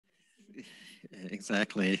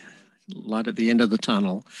Exactly. Light at the end of the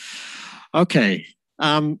tunnel. Okay.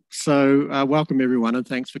 Welcome everyone, and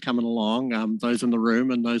thanks for coming along, those in the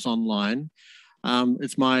room and those online.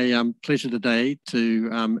 It's my pleasure today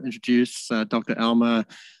to introduce Dr. Elmar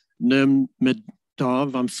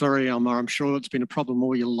Nurmemmedov. I'm sorry, Elmar, I'm sure it's been a problem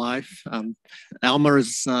all your life.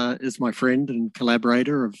 Elmar is my friend and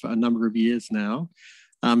collaborator of a number of years now.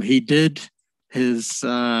 He did his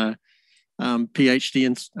Ph.D.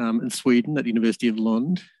 in Sweden at the University of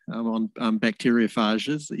Lund on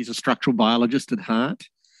bacteriophages. He's a structural biologist at heart.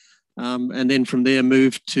 And then from there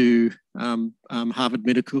moved to Harvard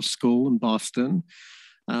Medical School in Boston.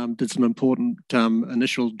 Did some important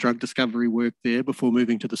initial drug discovery work there before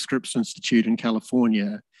moving to the Scripps Institute in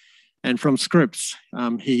California. And from Scripps,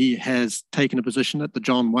 he has taken a position at the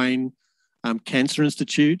John Wayne Cancer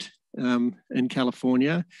Institute in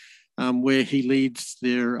California, where he leads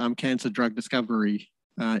their cancer drug discovery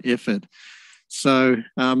effort. So,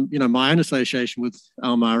 my own association with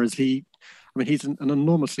Elmar is he's an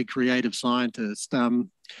enormously creative scientist.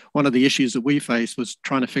 One of the issues that we faced was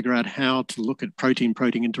trying to figure out how to look at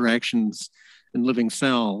protein-protein interactions in living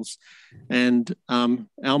cells. And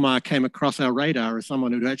Elmar came across our radar as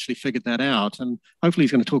someone who'd actually figured that out. And hopefully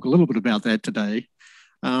he's going to talk a little bit about that today.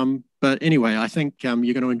 But anyway, I think you're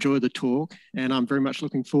going to enjoy the talk, and I'm very much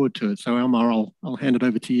looking forward to it. So Elmar, I'll hand it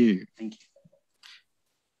over to you. Thank you.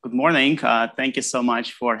 Good morning. Thank you so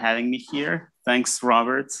much for having me here. Thanks,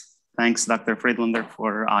 Robert. Thanks, Dr. Friedlander,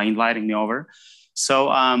 for inviting me over. So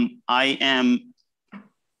I am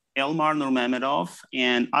Elmar Nurmemmedov,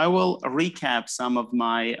 and I will recap some of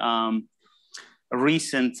my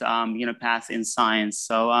recent path in science.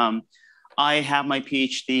 So I have my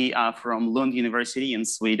PhD from Lund University in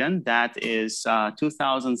Sweden. That is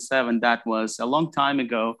 2007. That was a long time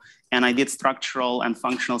ago. And I did structural and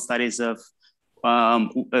functional studies of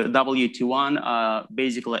WT1,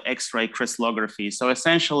 basically X-ray crystallography. So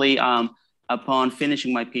essentially, upon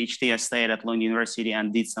finishing my PhD, I stayed at Lund University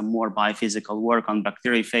and did some more biophysical work on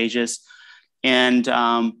bacteriophages. And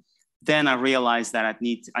then I realized that I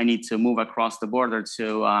need to move across the border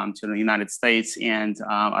to the United States. And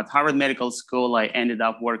at Harvard Medical School, I ended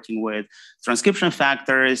up working with transcription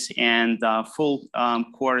factors and full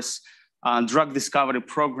course drug discovery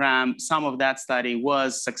program. Some of that study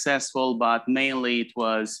was successful, but mainly it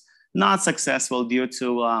was not successful due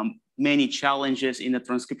to many challenges in the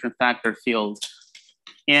transcription factor field.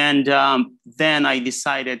 And then I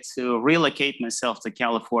decided to relocate myself to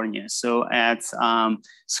California. So at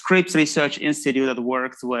Scripps Research Institute, I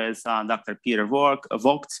worked with Dr. Peter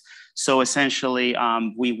Vogt. So essentially,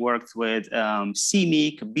 we worked with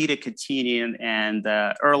c-Myc, beta-catenin, and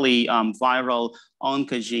early viral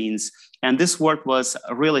oncogenes. And this work was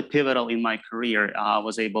really pivotal in my career. I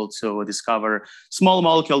was able to discover small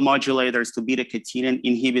molecule modulators to beta-catenin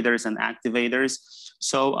inhibitors and activators.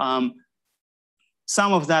 So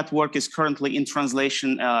some of that work is currently in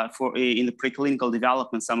translation in the preclinical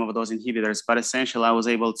development, some of those inhibitors, but essentially I was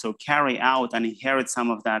able to carry out and inherit some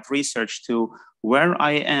of that research to where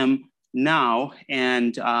I am now.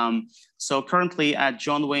 And so currently at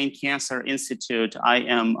John Wayne Cancer Institute, I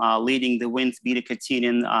am leading the Wnt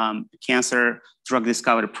beta-catenin cancer drug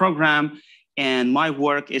discovery program. And my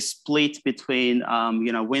work is split between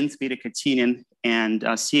Wnt beta-catenin and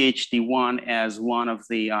CHD4 as one of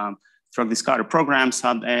the drug discovery programs.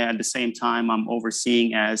 At the same time, I'm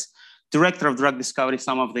overseeing as director of drug discovery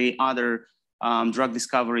some of the other drug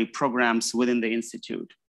discovery programs within the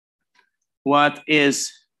institute.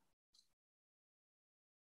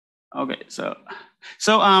 Okay, so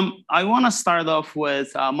I want to start off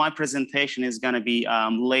with my presentation is going to be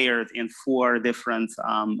layered in 4 different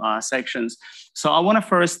sections. So I want to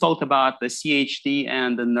first talk about the CHD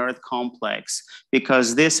and the NERD complex,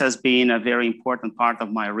 because this has been a very important part of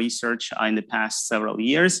my research in the past several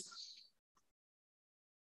years.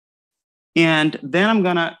 And then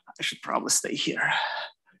I should probably stay here.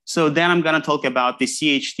 So then I'm going to talk about the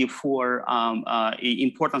CHD4,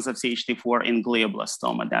 importance of CHD4 in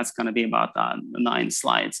glioblastoma. That's going to be about 9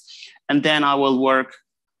 slides. And then I will work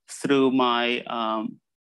through my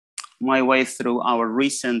way through our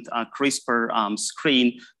recent CRISPR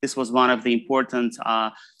screen. This was one of the important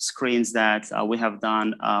screens that we have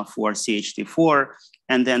done for CHD4.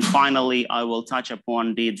 And then finally, I will touch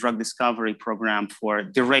upon the drug discovery program for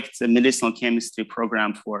direct medicinal chemistry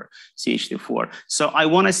program for CHD4. So I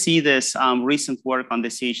want to see this recent work on the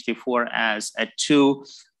CHD4 as 2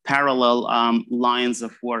 parallel lines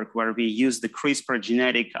of work where we use the CRISPR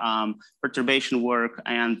genetic perturbation work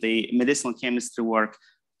and the medicinal chemistry work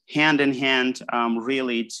hand in hand,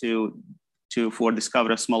 really for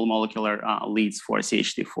discovery of small molecular leads for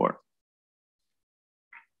CHD4.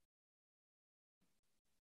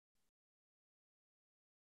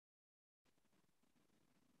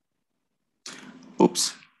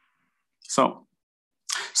 Oops. So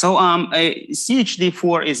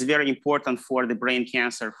CHD4 is very important for the brain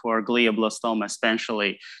cancer, for glioblastoma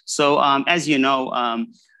especially. So as you know,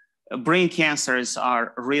 brain cancers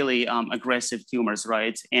are really aggressive tumors,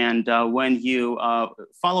 right? And when you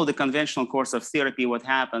follow the conventional course of therapy, what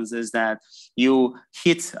happens is that you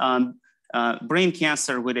hit brain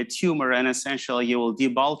cancer with a tumor, and essentially you will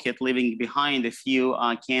debulk it, leaving behind a few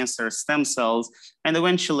cancer stem cells, and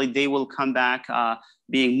eventually they will come back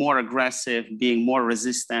being more aggressive, being more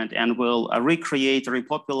resistant, and will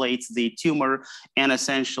repopulate the tumor, and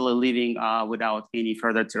essentially leaving without any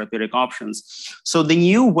further therapeutic options. So the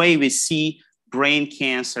new way we see brain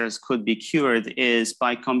cancers could be cured is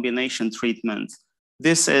by combination treatment.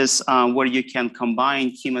 This is where you can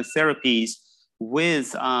combine chemotherapies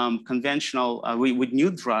with conventional, with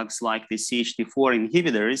new drugs like the CHD4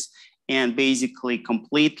 inhibitors, and basically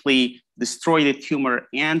completely destroy the tumor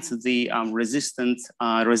and the resistance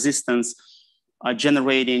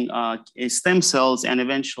generating stem cells, and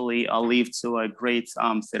eventually lead to a great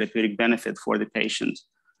therapeutic benefit for the patient.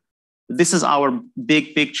 This is our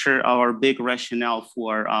big picture, our big rationale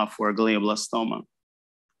for glioblastoma.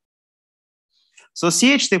 So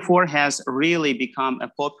CHD4 has really become a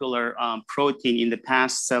popular protein in the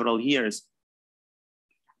past several years.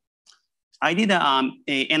 I did a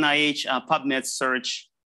NIH PubMed search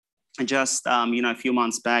just a few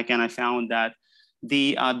months back, and I found that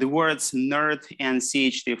the words NERD and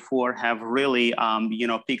CHD4 have really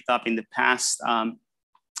picked up in the past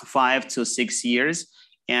 5 to 6 years,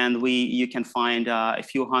 and you can find a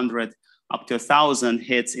few hundred up to 1,000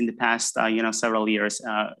 hits in the past several years,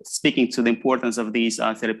 speaking to the importance of these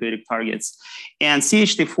therapeutic targets. And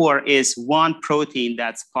CHD4 is one protein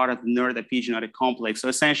that's part of the NERD epigenetic complex. So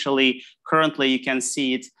essentially, currently you can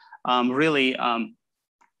see it really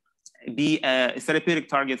be a therapeutic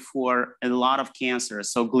target for a lot of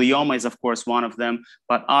cancers. So glioma is of course one of them,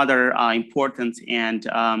 but other important and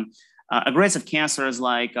aggressive cancers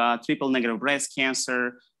like triple negative breast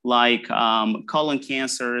cancer, like colon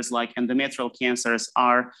cancers, like endometrial cancers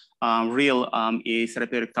are real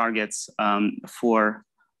therapeutic targets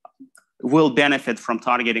will benefit from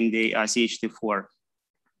targeting the CHD4.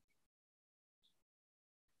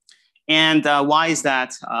 And why is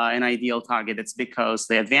that an ideal target? It's because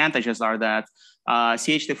the advantages are that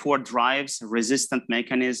CHD4 drives resistant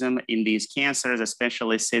mechanism in these cancers,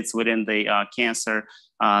 especially sits within the cancer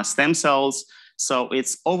stem cells. So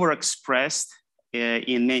it's overexpressed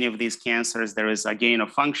in many of these cancers. There is a gain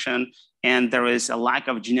of function, and there is a lack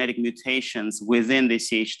of genetic mutations within the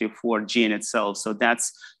CHD4 gene itself. So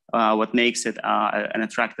that's what makes it an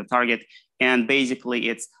attractive target. And basically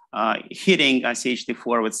it's hitting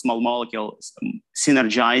CHD4 with small molecules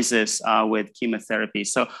synergizes with chemotherapy.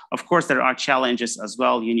 So of course there are challenges as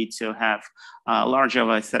well. You need to have large of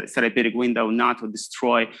a therapeutic window, not to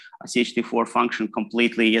destroy CHD4 function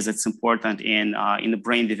completely, as it's important in the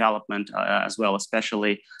brain development as well,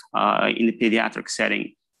 especially in the pediatric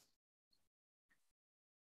setting.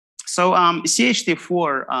 So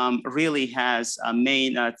CHD4 really has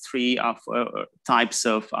main three types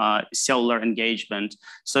of cellular engagement.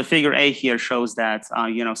 So figure A here shows that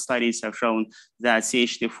studies have shown that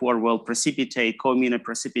CHD4 will precipitate,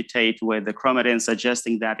 co-immunoprecipitate with the chromatin,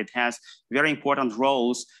 suggesting that it has very important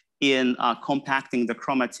roles in compacting the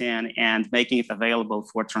chromatin and making it available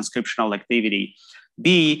for transcriptional activity.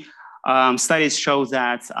 B, studies show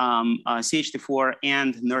that CHD4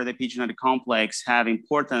 and NERD epigenetic complex have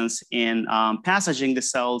importance in passaging the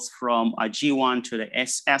cells from G1 to the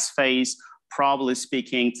S phase, probably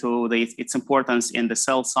speaking to its importance in the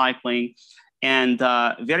cell cycling. And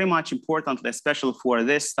very much importantly, especially for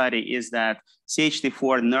this study, is that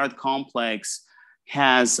CHD4 NERD complex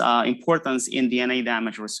has importance in DNA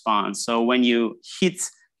damage response. So when you hit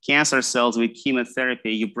cancer cells with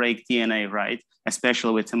chemotherapy, you break DNA, right?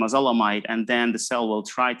 Especially with temozolomide, and then the cell will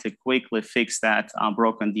try to quickly fix that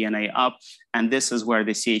broken DNA up. And this is where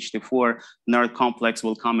the CHD4 NERD complex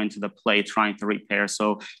will come into the play, trying to repair.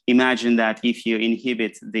 So imagine that if you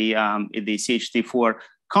inhibit the CHD4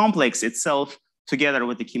 complex itself together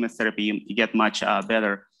with the chemotherapy, you get much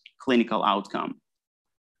better clinical outcome.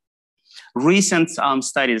 Recent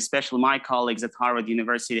studies, especially my colleagues at Harvard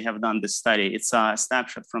University, have done this study. It's a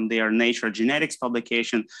snapshot from their Nature Genetics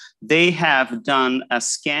publication. They have done a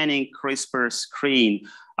scanning CRISPR screen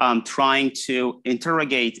trying to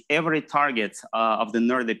interrogate every target of the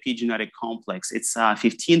NERD epigenetic complex. It's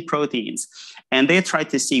 15 proteins, and they tried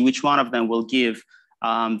to see which one of them will give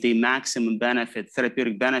the maximum benefit,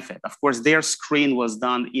 therapeutic benefit. Of course, their screen was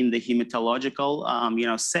done in the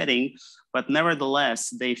hematological setting, but nevertheless,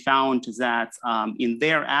 they found that in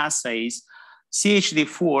their assays,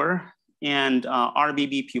 CHD4 and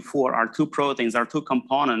RBBP4 are two proteins, are two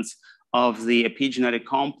components of the epigenetic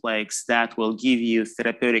complex that will give you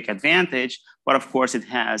therapeutic advantage, but of course it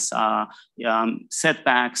has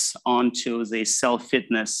setbacks onto the cell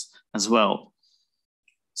fitness as well.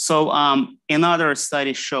 So another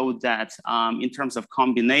study showed that in terms of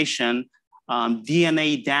combination,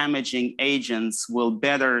 DNA damaging agents will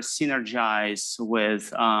better synergize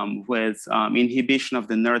with inhibition of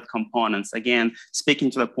the NERD components. Again,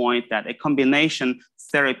 speaking to the point that a combination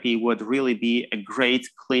therapy would really be a great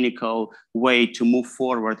clinical way to move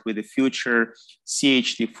forward with the future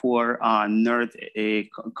CHD4 NERD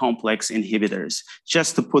complex inhibitors.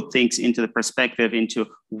 Just to put things into the perspective into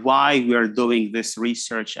why we are doing this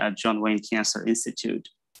research at John Wayne Cancer Institute.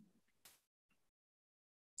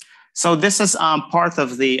 So this is part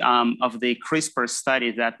of the CRISPR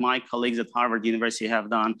study that my colleagues at Harvard University have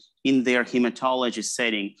done in their hematology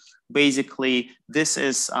setting. Basically, this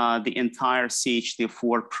is the entire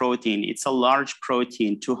CHD4 protein. It's a large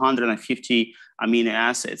protein, 250 amino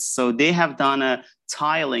acids. So they have done a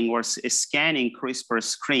tiling or a scanning CRISPR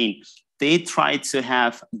screen. They try to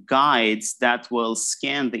have guides that will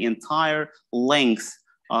scan the entire length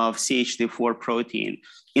of CHD4 protein,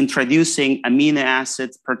 introducing amino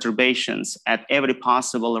acid perturbations at every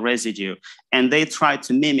possible residue. And they try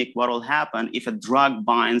to mimic what will happen if a drug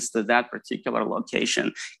binds to that particular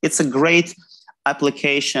location. It's a great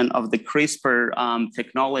application of the CRISPR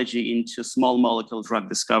technology into small molecule drug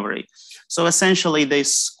discovery. So essentially they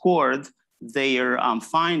scored their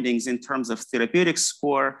findings in terms of therapeutic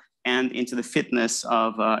score and into the fitness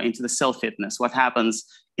of, into the cell fitness, what happens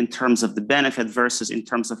in terms of the benefit versus in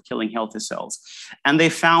terms of killing healthy cells. And they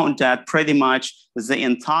found that pretty much the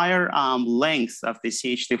entire length of the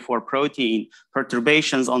CHD4 protein,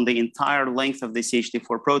 perturbations on the entire length of the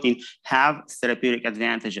CHD4 protein have therapeutic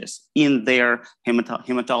advantages in their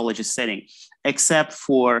hematology setting, except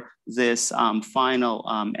for this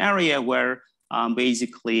final area where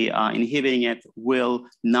basically inhibiting it will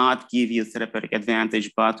not give you therapeutic advantage,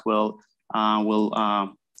 but will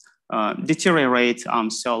deteriorate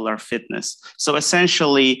cellular fitness. So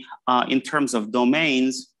essentially, in terms of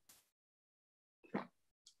domains,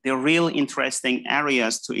 the real interesting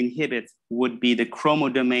areas to inhibit would be the chromo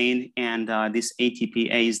domain and this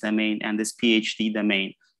ATPase domain and this Ph.D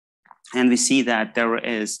domain. And we see that there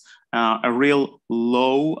is a real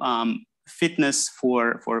low fitness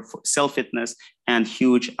for cell fitness and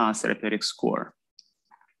huge therapeutic score.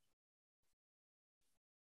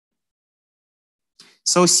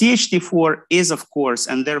 So CHD4 is, of course,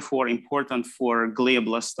 and therefore important for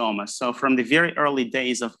glioblastoma. So from the very early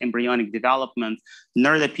days of embryonic development,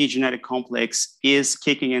 NERD epigenetic complex is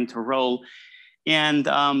kicking into role. And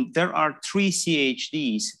there are 3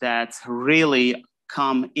 CHDs that really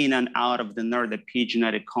come in and out of the NERD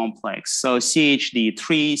epigenetic complex. So CHD3,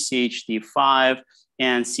 CHD5,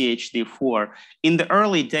 and CHD4. In the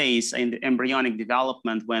early days in the embryonic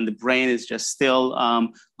development, when the brain is just still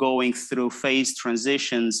going through phase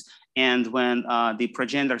transitions, and when the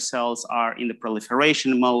progenitor cells are in the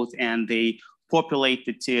proliferation mode and they populate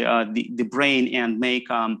the brain and make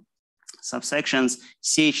subsections,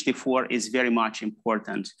 CHD4 is very much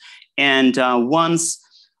important. And once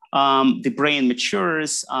the brain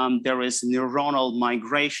matures, there is neuronal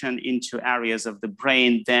migration into areas of the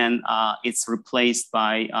brain, then it's replaced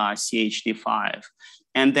by CHD5.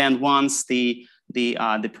 And then once the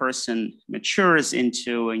person matures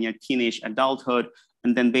into teenage adulthood,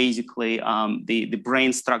 and then basically the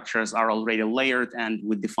brain structures are already layered and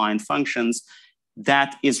with defined functions,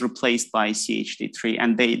 that is replaced by CHD3.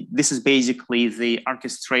 And this is basically the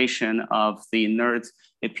orchestration of the NERD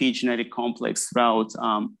epigenetic complex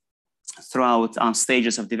throughout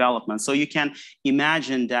stages of development. So you can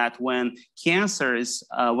imagine that when cancer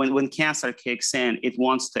kicks in, it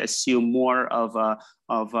wants to assume more of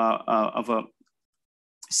a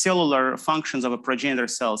cellular functions of a progenitor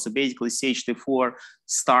cell. So basically CHD4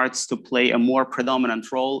 starts to play a more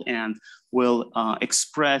predominant role and will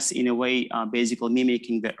express in a way basically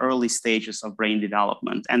mimicking the early stages of brain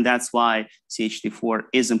development. And that's why CHD4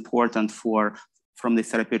 is important from the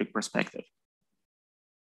therapeutic perspective.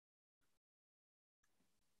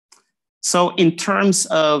 So in terms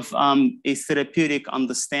of a therapeutic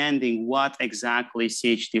understanding what exactly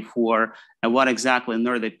CHD4 and what exactly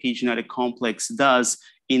NERD epigenetic complex does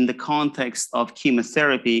in the context of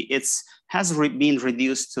chemotherapy, it has been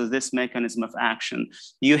reduced to this mechanism of action.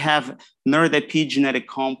 You have NERD epigenetic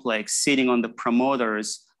complex sitting on the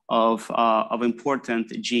promoters of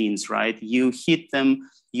important genes, right? You hit them,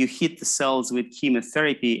 you hit the cells with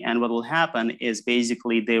chemotherapy, and what will happen is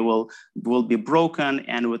basically they will be broken,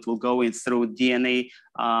 and it will go in through DNA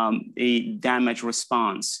a damage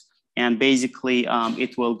response. And basically,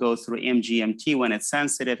 it will go through MGMT when it's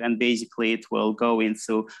sensitive, and basically it will go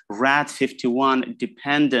into RAD51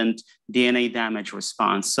 dependent DNA damage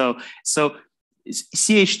response. So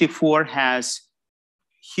CHD4 has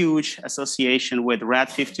huge association with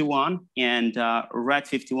RAD51, and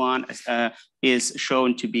RAD51 is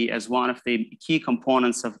shown to be as one of the key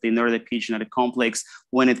components of the neuroepigenetic complex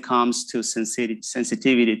when it comes to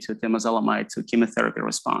sensitivity to temozolomide to chemotherapy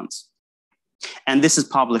response. And this is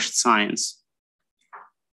published science.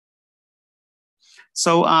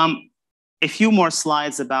 So a few more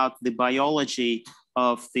slides about the biology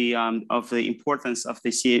of the importance of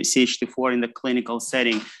the CHD4 in the clinical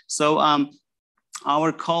setting. So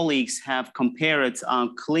our colleagues have compared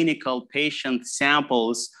clinical patient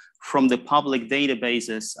samples from the public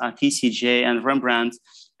databases, TCGA and Rembrandt,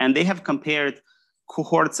 and they have compared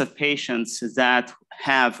cohorts of patients that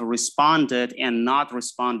have responded and not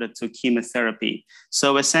responded to chemotherapy.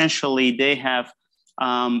 So essentially, they have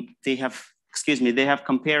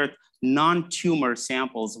compared non-tumor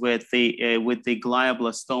samples with the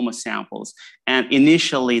glioblastoma samples. And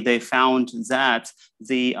initially, they found that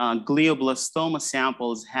the glioblastoma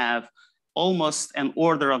samples have almost an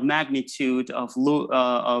order of magnitude of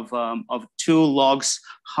 2 logs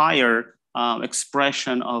higher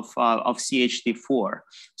expression of CHD4.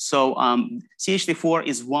 So CHD4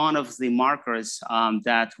 is one of the markers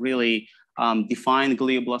that really define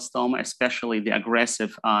glioblastoma, especially the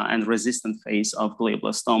aggressive and resistant phase of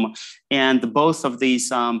glioblastoma. And both of these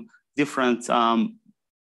different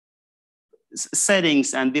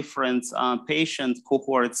settings and different patient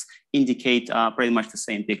cohorts indicate pretty much the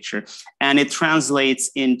same picture. And it translates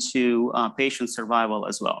into patient survival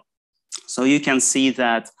as well. So you can see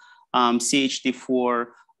that CHD4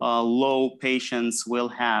 low patients will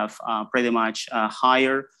have pretty much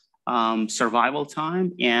higher survival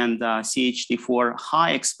time, and CHD4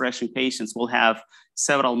 high expression patients will have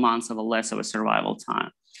several months of less of a survival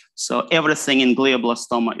time. So everything in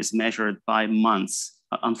glioblastoma is measured by months,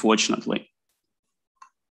 unfortunately.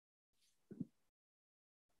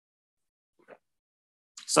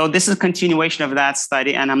 So this is a continuation of that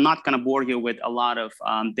study, and I'm not going to bore you with a lot of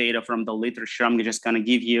data from the literature. I'm just going to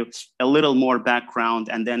give you a little more background,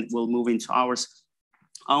 and then we'll move into our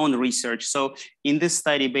own research. So in this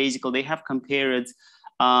study, basically, they have compared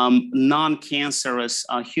non-cancerous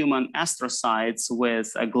human astrocytes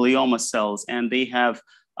with glioma cells, and they have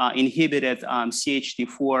inhibited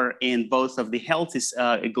CHD4 in both of the healthy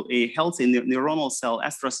neuronal cell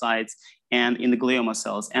astrocytes and in the glioma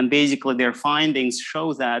cells. And basically their findings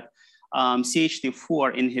show that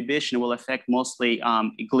CHD4 inhibition will affect mostly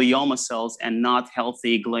glioma cells and not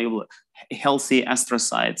healthy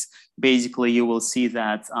astrocytes. Basically, you will see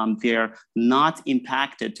that they're not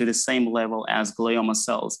impacted to the same level as glioma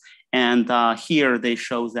cells. And here they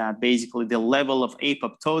show that basically the level of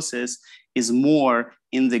apoptosis is more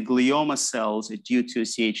in the glioma cells due to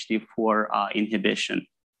CHD4 inhibition,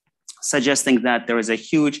 suggesting that there is a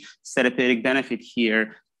huge therapeutic benefit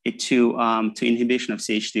here to inhibition of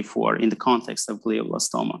CHD4 in the context of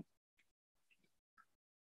glioblastoma.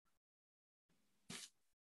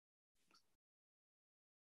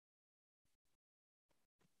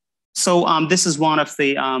 So this is one of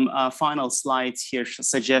the final slides here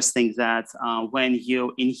suggesting that when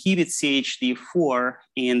you inhibit CHD4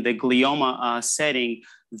 in the glioma setting,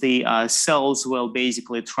 the cells will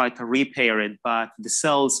basically try to repair it, but the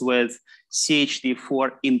cells with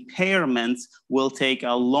CHD4 impairment will take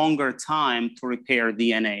a longer time to repair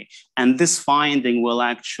DNA. And this finding will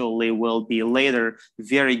be later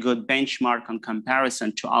very good benchmark on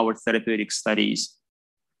comparison to our therapeutic studies.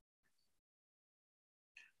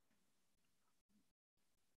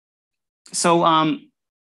 So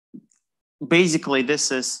basically,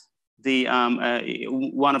 this is the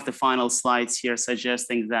one of the final slides here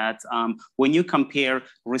suggesting that when you compare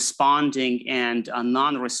responding and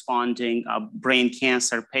non-responding brain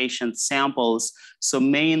cancer patient samples, so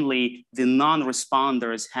mainly the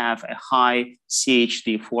non-responders have a high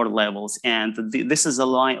CHD4 levels. And this is a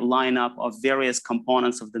lineup of various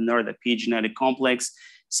components of the neuroepigenetic complex,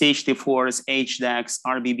 CHD4s, HDACs,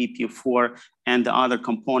 RBBP4, and the other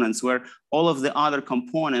components, where all of the other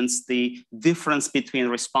components, the difference between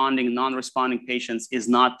responding and non-responding patients is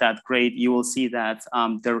not that great. You will see that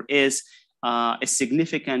there is a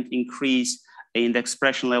significant increase in the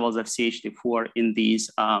expression levels of CHD4 in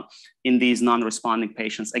these non-responding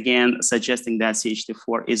patients, again, suggesting that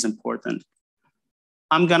CHD4 is important.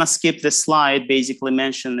 I'm gonna skip this slide, basically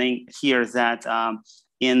mentioning here that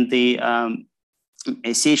in the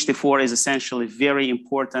CHD4 is essentially very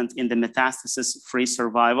important in the metastasis-free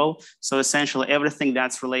survival. So essentially everything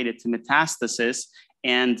that's related to metastasis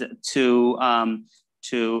and to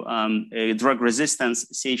drug resistance,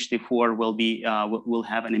 CHD4 will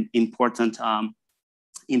have an important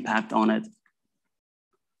impact on it.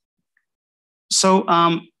 So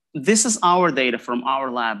this is our data from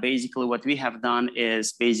our lab. Basically, what we have done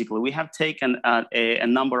is we have taken a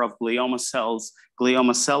number of glioma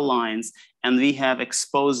cell lines, and we have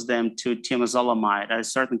exposed them to temozolomide at a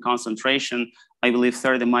certain concentration, I believe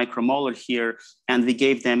 30 micromolar here, and we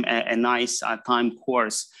gave them a nice time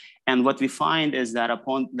course. And what we find is that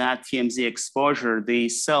upon that TMZ exposure, the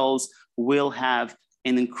cells will have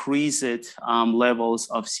an increased levels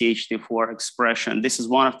of CHD4 expression. This is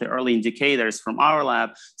one of the early indicators from our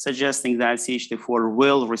lab suggesting that CHD4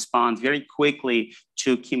 will respond very quickly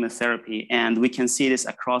to chemotherapy. And we can see this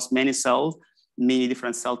across many cells, many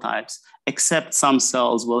different cell types, except some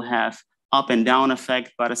cells will have up and down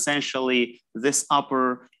effect, but essentially this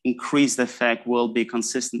upper increased effect will be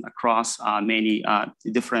consistent across many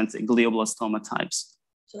different glioblastoma types.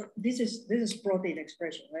 So this is protein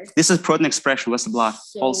expression, right? This is protein expression, Western blot,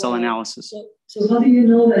 whole cell analysis. So how do you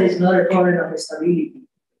know that it's not a problem of stability?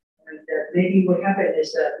 And that maybe what happened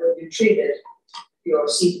is that when you treat it, your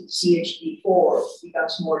CHD4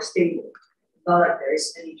 becomes more stable, not like there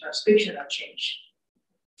is any transcriptional change.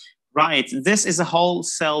 Right. This is a whole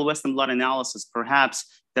cell Western blot analysis. Perhaps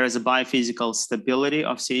there is a biophysical stability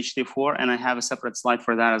of CHD4, and I have a separate slide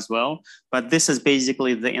for that as well. But this is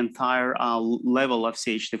basically the entire level of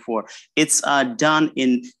CHD4. It's done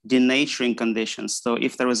in denaturing conditions. So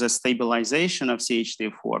if there was a stabilization of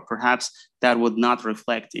CHD4, perhaps that would not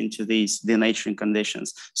reflect into these denaturing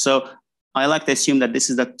conditions. So I like to assume that this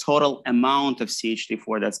is the total amount of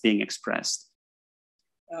CHD4 that's being expressed.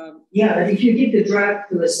 Yeah, but if you give the drug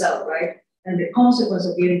to a cell, right? And the consequence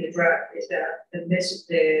of giving the drug is that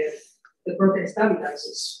the protein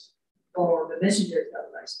stabilizes, or the messenger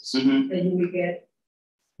stabilizes, and you will get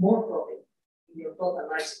more protein in your total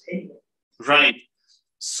lysis anyway. Right.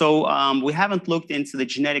 So we haven't looked into the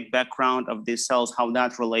genetic background of these cells, how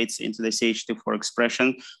that relates into the CHD4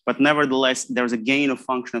 expression, but nevertheless, there's a gain of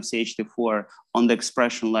function of CHD4 on the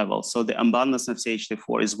expression level. So the abundance of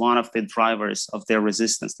CHD4 is one of the drivers of their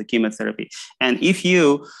resistance to chemotherapy. And if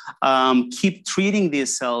you keep treating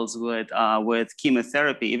these cells with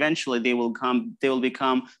chemotherapy, eventually they will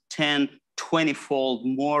become 10, 20-fold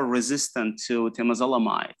more resistant to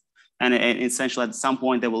temozolomide. And essentially, at some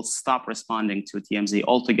point, they will stop responding to TMZ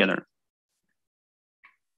altogether.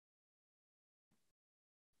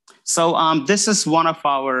 So this is one of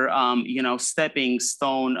our, stepping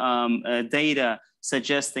stone data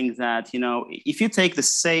suggesting that, if you take the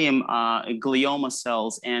same glioma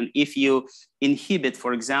cells and if you inhibit,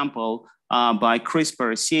 for example, by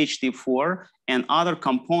CRISPR, CHD4 and other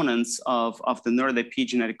components of the NURDP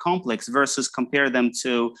genetic complex versus compare them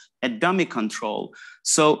to a dummy control.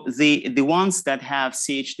 So the ones that have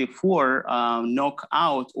CHD4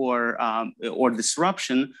 knockout or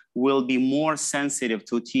disruption will be more sensitive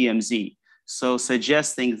to TMZ. So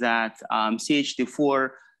suggesting that CHD4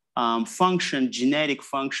 genetic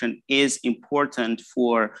function is important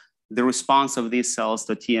for the response of these cells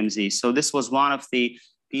to TMZ. So this was one of the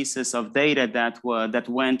pieces of data that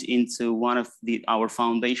went into one of our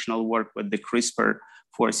foundational work with the CRISPR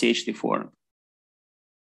for CHD4.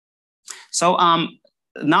 So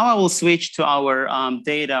now I will switch to our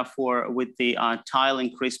data with the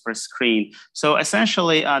tiling CRISPR screen. So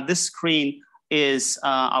essentially, this screen is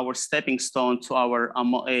our stepping stone to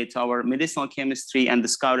our medicinal chemistry and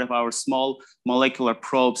discovery of our small molecular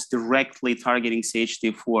probes directly targeting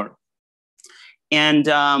CHD4.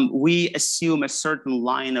 And we assume a certain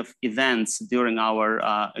line of events during our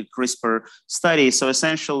CRISPR study. So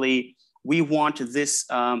essentially, we want this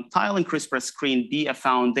tiling CRISPR screen be a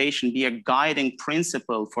foundation, be a guiding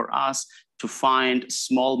principle for us to find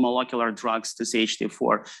small molecular drugs to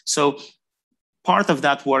CHD4. So part of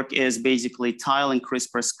that work is basically tiling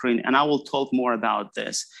CRISPR screen, and I will talk more about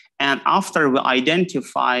this. And after we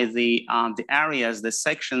identify the areas, the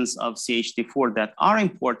sections of CHD4 that are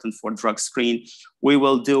important for drug screen, we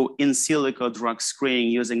will do in silico drug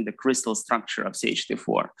screening using the crystal structure of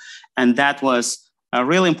CHD4. And that was a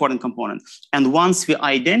really important component. And once we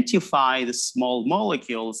identify the small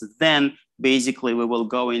molecules, then basically we will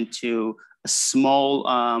go into a small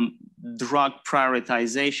drug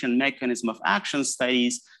prioritization mechanism of action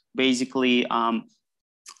studies, basically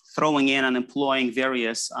throwing in and employing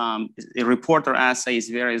various reporter assays,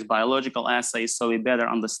 various biological assays, so we better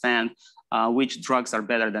understand which drugs are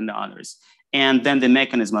better than the others. And then the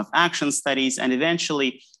mechanism of action studies. And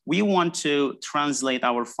eventually, we want to translate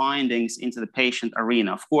our findings into the patient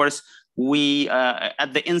arena. Of course, we,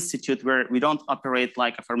 at the Institute, where we don't operate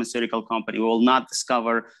like a pharmaceutical company, we will not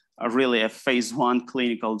discover really a phase 1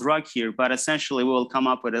 clinical drug here, but essentially we will come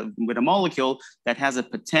up with a molecule that has a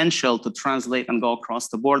potential to translate and go across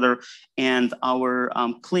the border. And our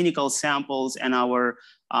clinical samples and our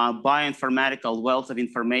bioinformatical wealth of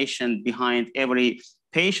information behind every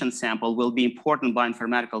patient sample will be important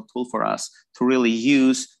bioinformatical tool for us to really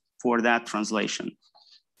use for that translation.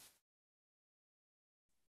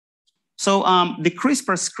 So the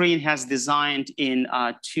CRISPR screen has designed in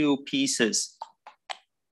 2 pieces.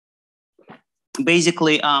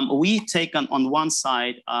 Basically, we take on one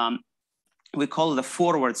side, we call it the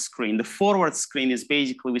forward screen. The forward screen is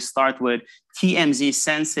basically, we start with TMZ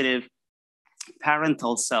sensitive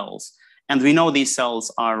parental cells. And we know these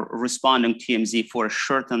cells are responding to TMZ for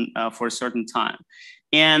a certain time.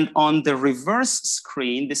 And on the reverse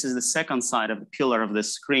screen, this is the second side of the pillar of the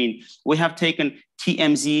screen, we have taken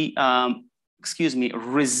TMZ,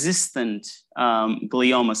 resistant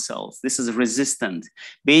glioma cells. This is resistant.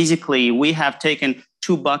 Basically, we have taken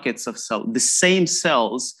 2 buckets of cells, the same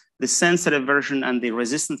cells, the sensitive version and the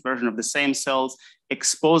resistant version of the same cells,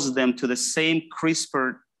 expose them to the same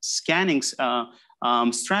CRISPR scanning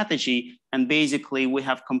strategy. And basically, we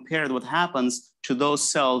have compared what happens to those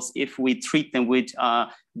cells if we treat them with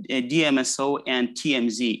DMSO and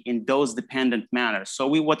TMZ in dose-dependent manner. So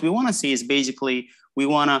what we want to see is basically, we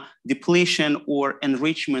want a depletion or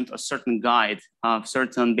enrichment of certain guide,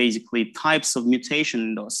 certain basically types of mutation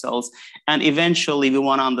in those cells. And eventually, we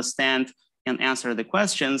want to understand and answer the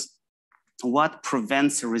questions, what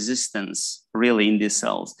prevents resistance really in these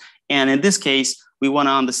cells? And in this case, we want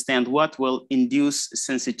to understand what will induce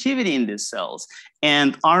sensitivity in these cells.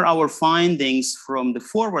 And are our findings from the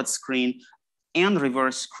forward screen and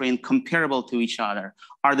reverse screen comparable to each other?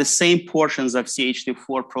 Are the same portions of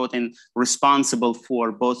CHD4 protein responsible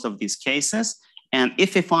for both of these cases? And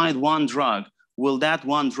if we find one drug, will that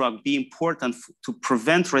one drug be important to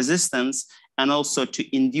prevent resistance and also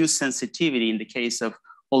to induce sensitivity in the case of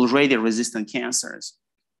already resistant cancers?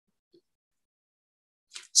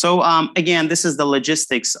 So again, this is the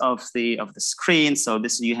logistics of the screen. So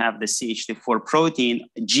this, you have the CHD4 protein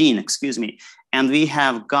gene, and we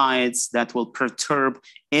have guides that will perturb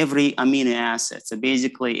every amino acid. So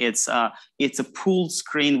basically, it's a pooled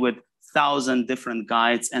screen with 1,000 different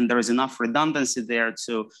guides, and there is enough redundancy there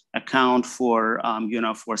to account for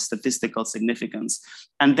for statistical significance.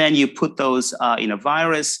 And then you put those in a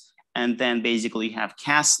virus, and then basically you have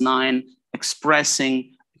Cas9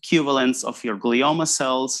 expressing equivalents of your glioma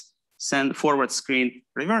cells, send forward screen,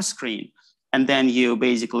 reverse screen. And then you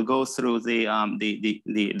basically go through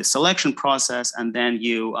the selection process, and then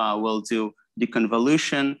you will do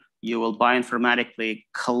deconvolution. You will bioinformatically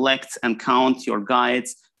collect and count your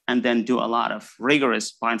guides, and then do a lot of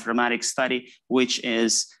rigorous bioinformatics study, which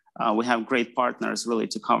is, we have great partners really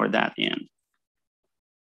to cover that in.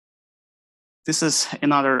 This is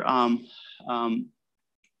another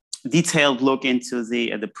detailed look into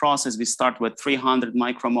the process. We start with 300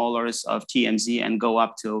 micromolars of TMZ and go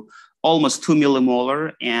up to almost 2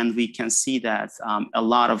 millimolar, and we can see that a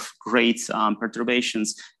lot of great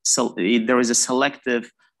perturbations. So there is a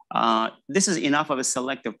selective, this is enough of a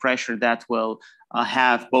selective pressure that will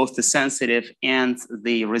have both the sensitive and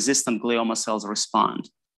the resistant glioma cells respond.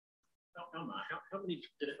 How many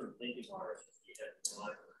different thinking viruses do you have in the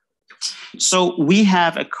library? So we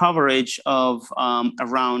have a coverage of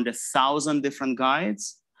around 1,000 different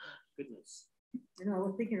guides. Goodness. You know, I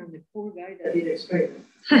was thinking of the poor guy that did experiment.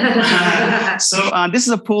 So this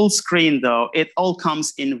is a pool screen, though. It all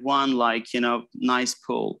comes in one, nice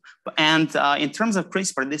pool. And in terms of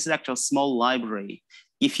CRISPR, this is actually a small library.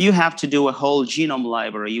 If you have to do a whole genome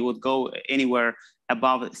library, you would go anywhere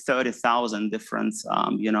above 30,000 different,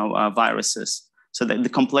 viruses. So that the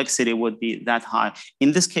complexity would be that high.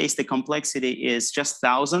 In this case, the complexity is just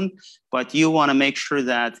 1,000, but you want to make sure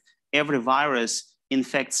that every virus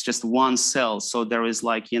infects just one cell. So there is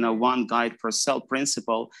one guide per cell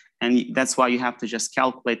principle. And that's why you have to just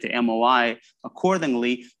calculate the MOI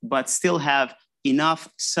accordingly, but still have enough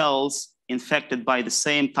cells infected by the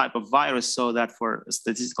same type of virus so that for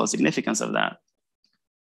statistical significance of that.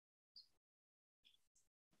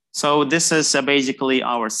 So this is basically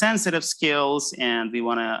our sensitive skills, and we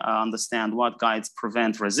want to understand what guides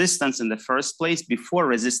prevent resistance in the first place before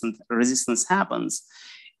resistance happens.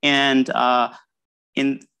 And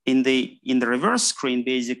in the reverse screen,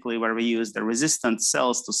 basically, where we use the resistant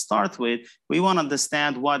cells to start with, we want to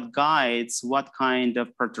understand what guides, what kind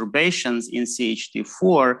of perturbations in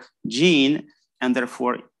CHD4 gene, and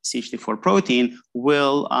therefore CHD4 protein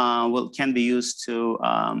can be used to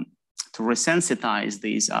resensitize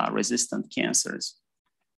these resistant cancers.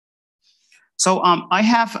 So I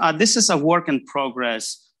have, this is a work in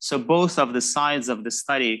progress. So both of the sides of the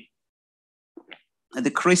study,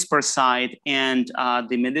 the CRISPR side and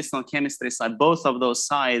the medicinal chemistry side, both of those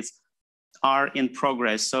sides are in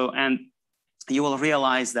progress. So, and you will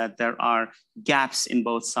realize that there are gaps in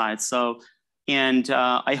both sides. So, and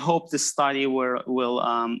I hope this study will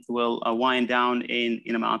wind down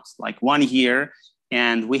in about like 1 year.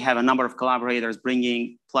 And we have a number of collaborators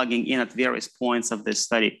plugging in at various points of this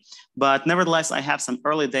study. But nevertheless, I have some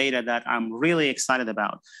early data that I'm really excited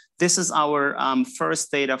about. This is our first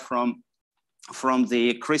data from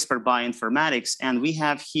the CRISPR bioinformatics. And we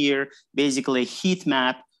have here basically a heat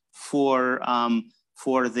map for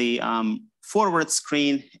the forward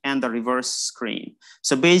screen and the reverse screen.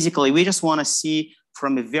 So basically, we just want to see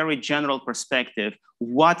from a very general perspective,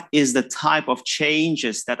 what is the type of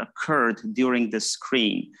changes that occurred during the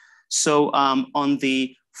screen. So on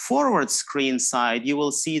the forward screen side, you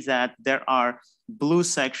will see that there are blue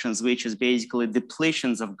sections, which is basically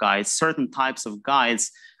depletions of guides. Certain types of guides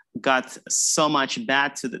got so much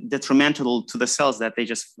detrimental to the cells that they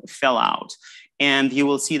just fell out. And you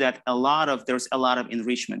will see that there's a lot of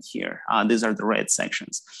enrichment here. These are the red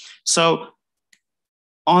sections. So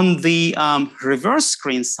on the reverse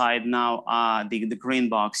screen side now, the green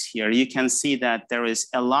box here, you can see that there is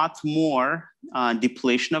a lot more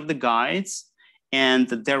depletion of the guides. And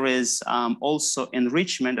there is also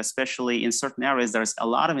enrichment, especially in certain areas, there's a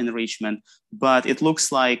lot of enrichment, but it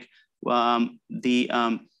looks like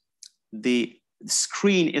the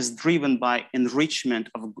screen is driven by enrichment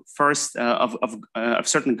of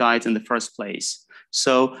certain guides in the first place.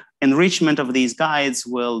 So enrichment of these guides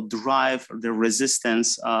will drive the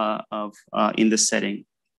resistance in the setting.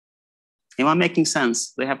 Am I making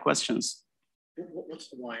sense? Do you have questions? What's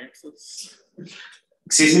the y-axis?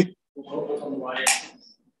 Excuse me? What's on the y-axis?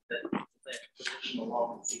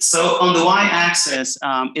 So on the y-axis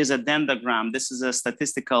is a dendrogram. This is a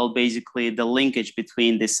statistical, basically the linkage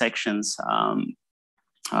between the sections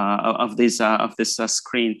of this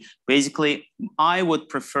screen. Basically, I would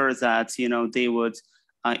prefer that they would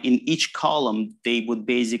in each column they would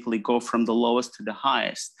basically go from the lowest to the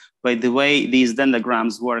highest. But the way these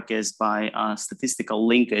dendrograms work is by statistical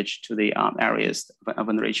linkage to the areas of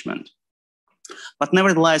enrichment. But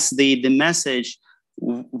nevertheless, the message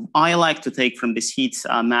I like to take from this heat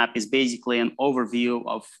map is basically an overview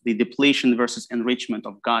of the depletion versus enrichment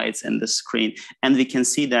of guides in the screen. And we can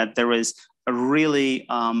see that there is a really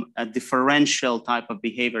a differential type of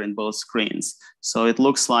behavior in both screens. So it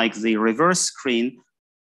looks like the reverse screen,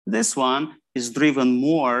 this one is driven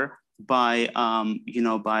more by,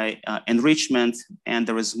 enrichment, and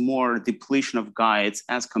there is more depletion of guides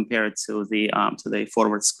as compared to the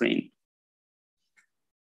forward screen.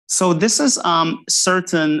 So this is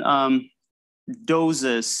certain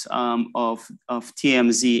doses of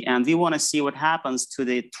TMZ, and we want to see what happens to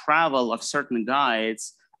the travel of certain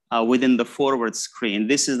guides within the forward screen.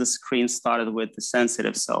 This is the screen started with the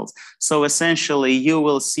sensitive cells. So essentially, you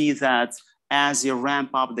will see that as you ramp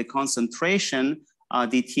up the concentration,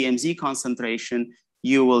 the TMZ concentration,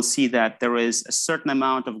 you will see that there is a certain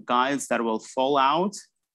amount of guides that will fall out,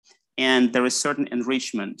 and there is certain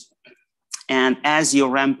enrichment. And as you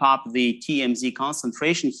ramp up the TMZ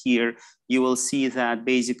concentration here, you will see that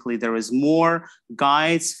basically there is more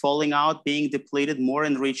guides falling out, being depleted, more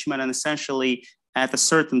enrichment, and essentially at a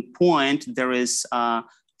certain point, there is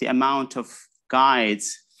the amount of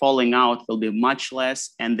guides falling out will be much less,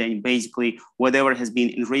 and then basically whatever has been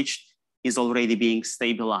enriched is already being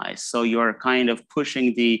stabilized. So you're kind of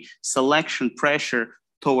pushing the selection pressure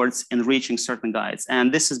towards enriching certain guides.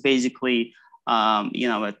 And this is basically,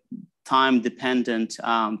 a time-dependent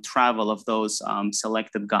travel of those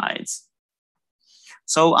selected guides.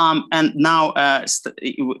 So, and now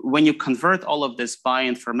when you convert all of this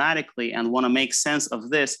bioinformatically and want to make sense of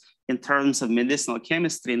this in terms of medicinal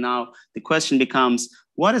chemistry, now the question becomes,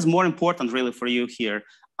 what is more important really for you here?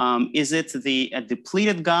 Is it the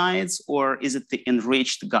depleted guides or is it the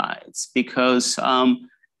enriched guides? Because,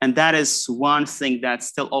 and that is one thing that's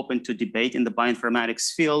still open to debate in the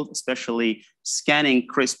bioinformatics field, especially scanning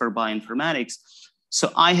CRISPR bioinformatics.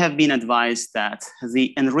 So I have been advised that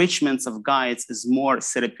the enrichments of guides is more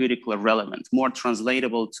therapeutically relevant, more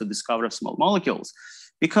translatable to discovery of small molecules,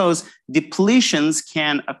 because depletions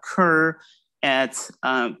can occur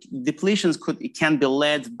depletions can be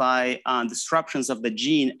led by disruptions of the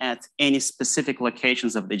gene at any specific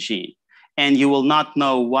locations of the gene. And you will not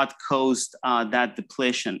know what caused that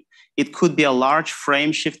depletion. It could be a large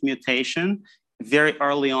frame shift mutation very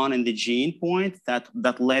early on in the gene point that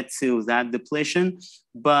led to that depletion.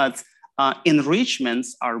 But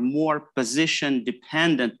enrichments are more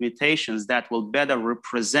position-dependent mutations that will better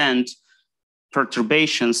represent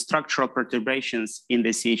perturbations, structural perturbations in the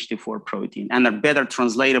CHD4 protein, and are better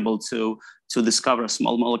translatable to discover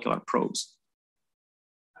small molecular probes.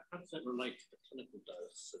 How does that relate to the clinical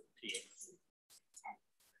dose of PhD?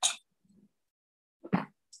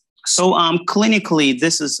 So clinically,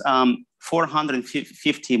 this is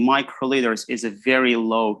 450 microliters is a very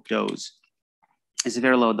low dose. It's a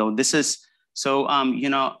very low dose. This is, so, you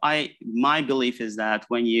know, my belief is that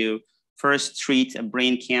when you first treat a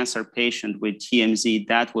brain cancer patient with TMZ,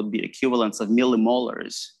 that would be equivalents of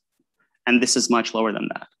millimolars. And this is much lower than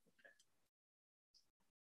that.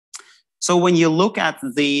 So when you look at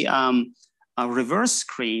the reverse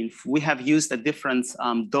screen, we have used a different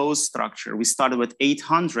dose structure. We started with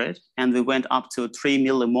 800 and we went up to 3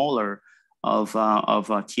 millimolar of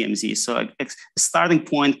TMZ. So a starting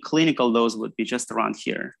point clinical dose would be just around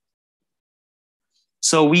here.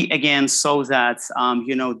 So we again saw that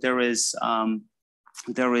you know, there is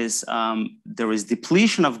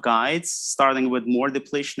depletion of guides, starting with more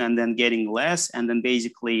depletion and then getting less, and then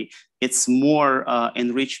basically it's more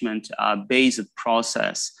enrichment based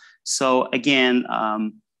process. So again,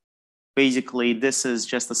 basically this is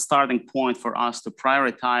just a starting point for us to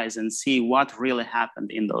prioritize and see what really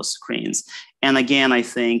happened in those screens. And again, I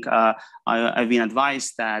think I've been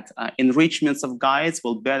advised that enrichments of guides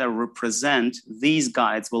will better represent, these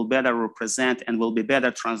guides will better represent and will be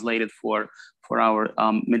better translated for our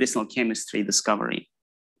medicinal chemistry discovery.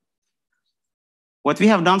 What we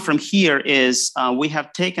have done from here is we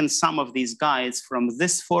have taken some of these guides from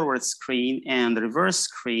this forward screen and reverse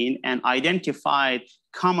screen and identified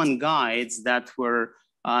common guides that were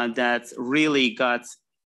that really got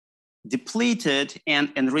depleted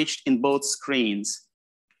and enriched in both screens.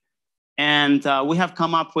 And we have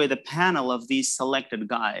come up with a panel of these selected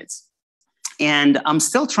guides. And I'm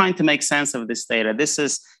still trying to make sense of this data. This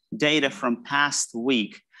is data from past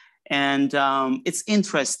week. And it's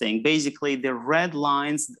interesting. Basically, the red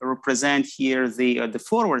lines represent here the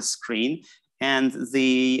forward screen, and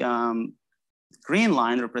the green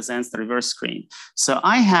line represents the reverse screen. So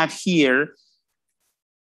I have here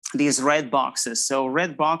these red boxes. So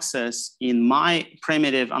red boxes, in my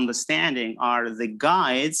primitive understanding, are the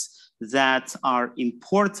guides that are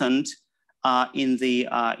important in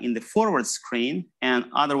the forward screen and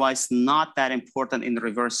otherwise not that important in the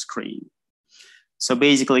reverse screen. So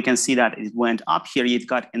basically you can see that it went up here, it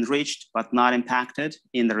got enriched but not impacted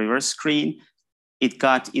in the reverse screen. It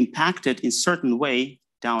got impacted in certain way,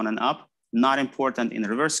 down and up, not important in the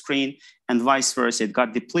reverse screen, and vice versa. It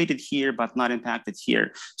got depleted here but not impacted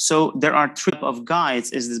here. So there are three of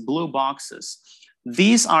guides, is these blue boxes.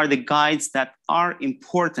 These are the guides that are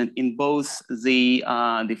important in both the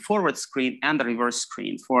forward screen and the reverse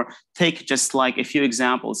screen. Take just like a few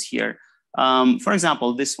examples here. For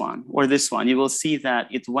example, this one or this one, you will see that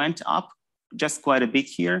it went up just quite a bit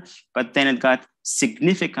here, but then it got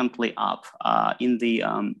significantly up in the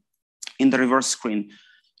reverse screen.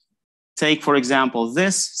 Take, for example,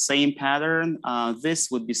 this same pattern, this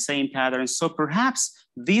would be same pattern. So perhaps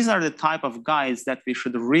these are the type of guides that we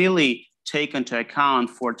should really take into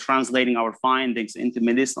account for translating our findings into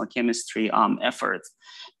medicinal chemistry efforts.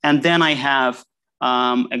 And then I have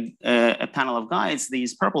a panel of guides,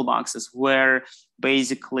 these purple boxes, where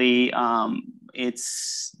basically it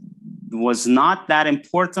was not that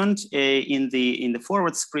important in the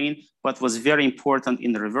forward screen, but was very important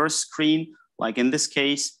in the reverse screen, like in this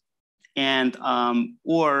case, and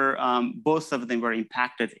both of them were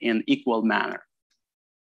impacted in equal manner.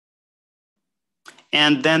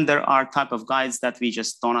 And then there are type of guides that we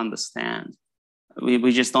just don't understand.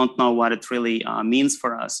 We just don't know what it really means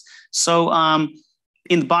for us. So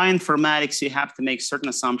in bioinformatics, you have to make certain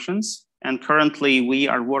assumptions. And currently we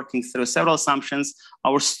are working through several assumptions.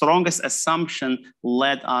 Our strongest assumption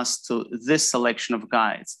led us to this selection of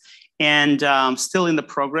guides. And still in the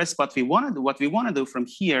progress, what we want to do from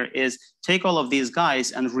here is take all of these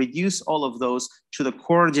guides and reduce all of those to the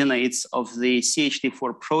coordinates of the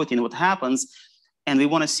CHD4 protein. What happens, and we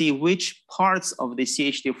want to see which parts of the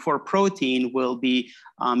CHD4 protein will be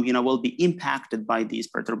impacted by these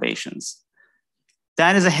perturbations.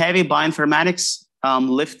 That is a heavy bioinformatics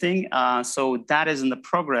lifting, so that is in the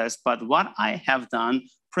progress. But what I have done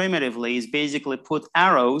primitively is basically put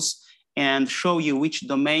arrows and show you which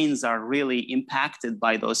domains are really impacted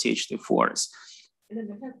by those CHD4s. And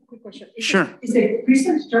then I have a quick question. Sure. Is the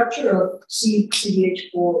crystal structure of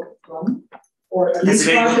CHD4 from? Or that's a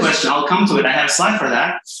very good question. I'll come to it. I have a slide for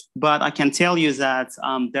that. But I can tell you that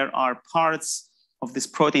there are parts of this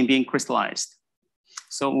protein being crystallized.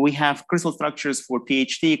 So we have crystal structures for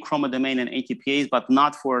Ph.D, chromodomain, and ATPase, but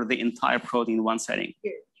not for the entire protein in one setting.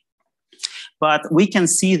 Yeah. But we can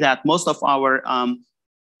see that most of our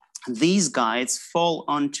these guides fall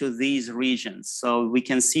onto these regions. So we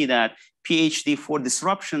can see that PHD4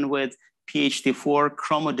 disruption with PHD4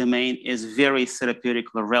 chromodomain is very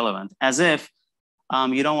therapeutically relevant, as if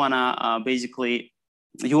you don't want to basically,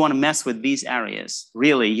 you want to mess with these areas.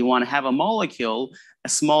 Really, you want to have a molecule, a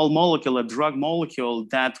small molecule, a drug molecule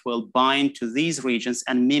that will bind to these regions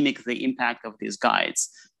and mimic the impact of these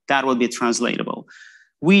guides. That will be translatable.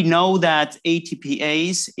 We know that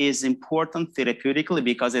ATPase is important therapeutically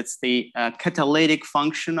because it's the catalytic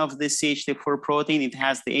function of the CHD4 protein. It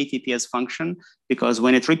has the ATPase function because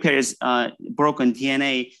when it repairs broken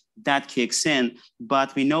DNA, that kicks in.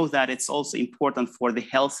 But we know that it's also important for the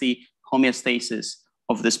healthy homeostasis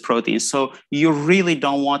of this protein. So you really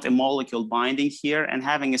don't want a molecule binding here, and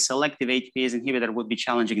having a selective ATPase inhibitor would be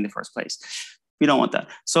challenging in the first place. We don't want that.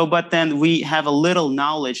 So, but then we have a little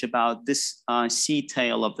knowledge about this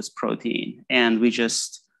C-tail of this protein, and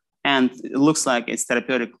and it looks like it's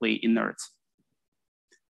therapeutically inert.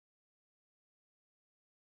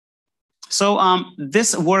 So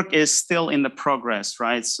this work is still in the progress,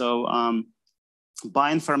 right? So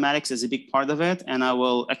bioinformatics is a big part of it, and I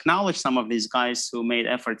will acknowledge some of these guys who made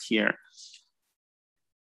effort here.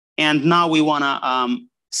 And now we wanna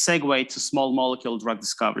segue to small molecule drug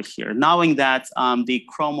discovery here. Knowing that the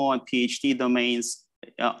chromo and PhD domains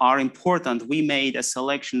are important, we made a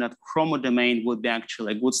selection that chromo domain would be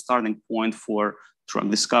actually a good starting point for drug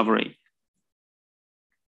discovery.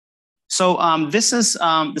 So this is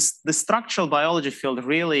the structural biology field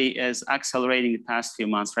really is accelerating the past few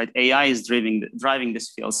months, right? AI is driving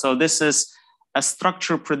this field. So this is a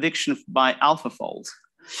structure prediction by AlphaFold.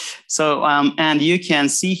 So and you can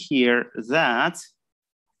see here that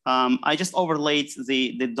I just overlaid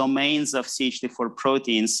the domains of CHD4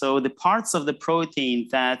 proteins. So the parts of the protein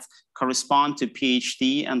that correspond to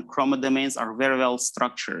PhD and chromodomains are very well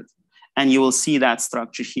structured. And you will see that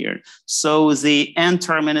structure here. So the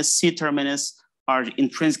N-terminus, C-terminus are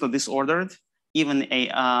intrinsically disordered. Even a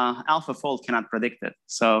AlphaFold cannot predict it.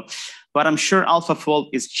 So, but I'm sure AlphaFold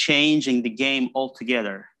is changing the game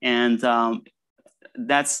altogether. And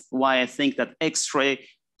that's why I think that X-ray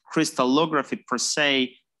crystallography per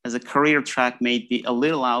se as a career track may be a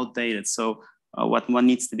little outdated. So what one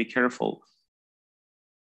needs to be careful.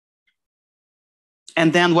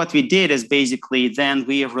 And then what we did is basically then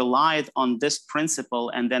we relied on this principle,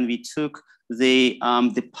 and then we took the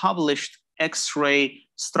published X-ray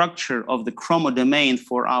structure of the chromodomain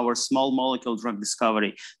for our small molecule drug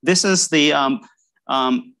discovery. This is the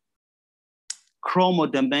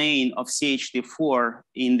chromodomain of CHD4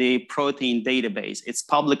 in the protein database. It's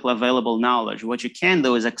publicly available knowledge. What you can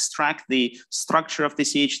do is extract the structure of the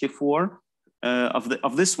CHD4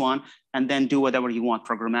 of this one, and then do whatever you want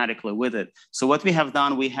programmatically with it. So what we have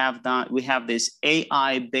done, we have this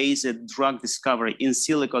AI-based drug discovery, in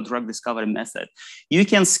silico drug discovery method. You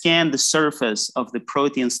can scan the surface of the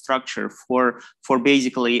protein structure for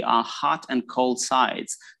basically hot and cold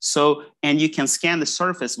sites. So, and you can scan the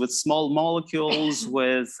surface with small molecules,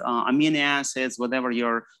 with amino acids, whatever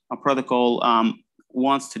your protocol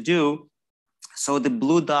wants to do. So the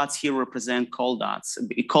blue dots here represent cold dots,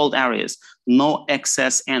 cold areas, no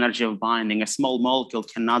excess energy of binding. A small molecule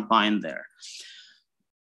cannot bind there.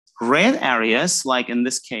 Red areas, like in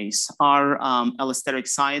this case, are allosteric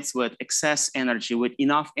sites with excess energy, with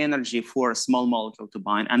enough energy for a small molecule to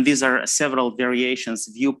bind. And these are several variations,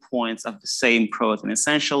 viewpoints of the same protein.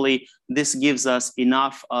 Essentially, this gives us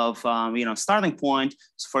enough of starting point.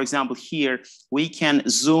 So for example, here, we can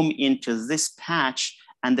zoom into this patch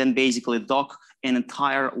and then basically dock an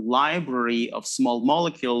entire library of small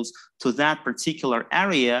molecules to that particular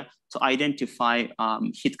area to identify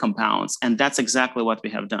hit compounds. And that's exactly what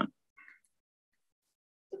we have done.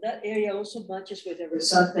 So that area also matches with the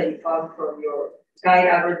result that you found from your guide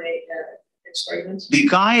RNA experiments? The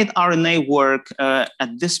guide RNA work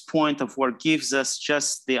at this point of work gives us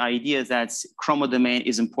just the idea that chromodomain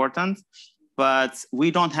is important. but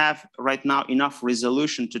we don't have right now enough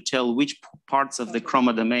resolution to tell which parts of the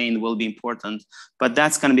chromodomain will be important, but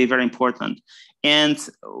that's going to be very important. And,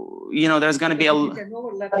 you know, there's going to be a... You can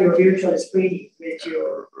overlap your virtual screening with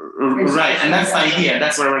your... Right, and that's the idea.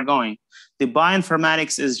 That's where we're going. The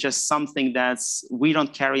bioinformatics is just something that's we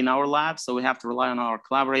don't carry in our lab, so we have to rely on our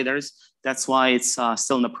collaborators. That's why it's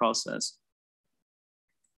still in the process.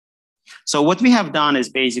 So what we have done is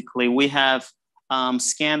basically we have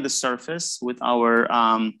scanned the surface with our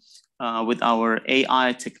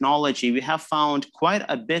AI technology. We have found quite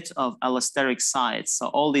a bit of allosteric sites. So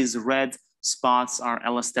all these red spots are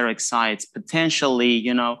allosteric sites, potentially,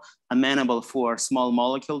 you know, amenable for small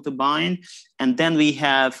molecule to bind. And then we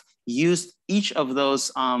have used each of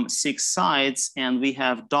those 6 sites, and we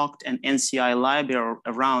have docked an NCI library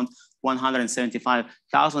around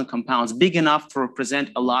 175,000 compounds, big enough to represent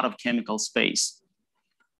a lot of chemical space.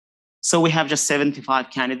 So we have just 75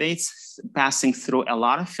 candidates passing through a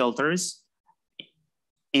lot of filters.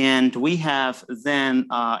 And we have then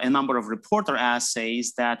a number of reporter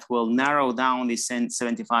assays that will narrow down these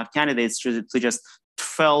 75 candidates to just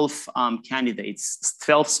 12 candidates,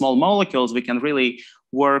 12 small molecules we can really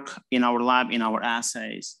work in our lab in our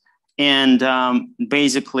assays. And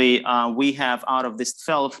basically, we have out of this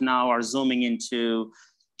 12 now are zooming into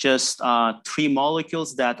just 3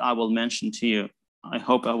 molecules that I will mention to you. I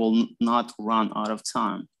hope I will not run out of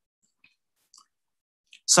time.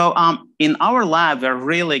 So in our lab, we're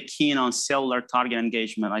really keen on cellular target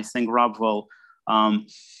engagement. I think Rob can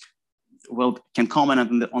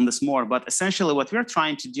comment on this more, but essentially what we're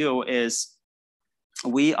trying to do is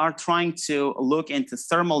we are trying to look into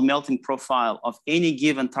thermal melting profile of any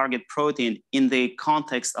given target protein in the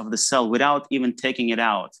context of the cell without even taking it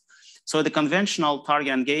out. So the conventional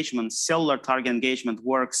target engagement, cellular target engagement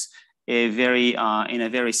works in a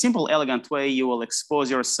very simple, elegant way. You will expose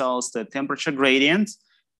your cells to a temperature gradient.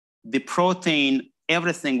 The protein,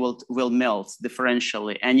 everything will melt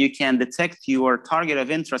differentially, and you can detect your target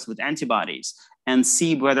of interest with antibodies and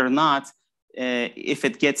see whether or not if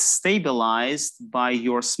it gets stabilized by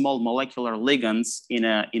your small molecular ligands in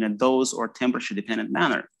a dose or temperature dependent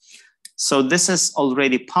manner. So this is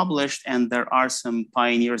already published, and there are some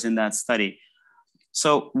pioneers in that study.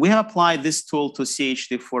 So we have applied this tool to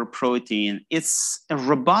CHD4 protein. It's a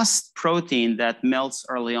robust protein that melts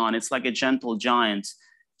early on. It's like a gentle giant.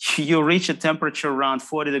 You reach a temperature around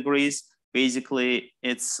 40 degrees, basically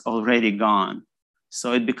it's already gone.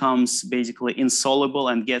 So it becomes basically insoluble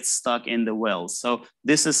and gets stuck in the well. So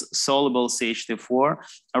this is soluble CHD4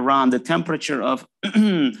 around the temperature of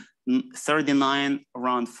 39,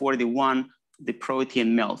 around 41, the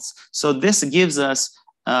protein melts. So this gives us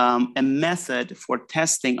a method for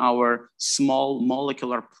testing our small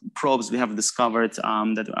molecular probes we have discovered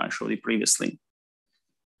that I showed you previously.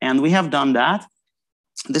 And we have done that.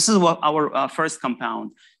 This is what our first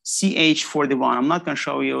compound, CH41. I'm not going to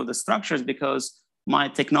show you the structures because my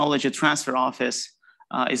technology transfer office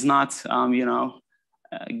is not,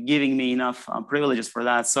 giving me enough privileges for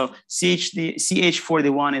that. So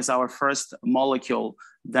CH41 is our first molecule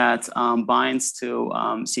that binds to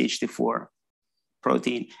CHD4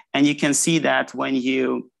 protein. And you can see that when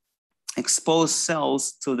you expose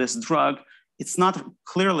cells to this drug, it's not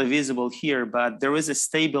clearly visible here, but there is a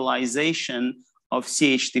stabilization of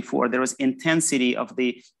CHD4. There is intensity of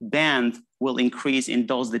the band will increase in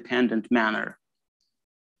dose-dependent manner.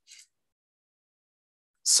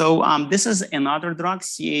 So this is another drug,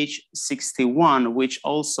 CH61, which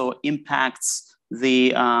also impacts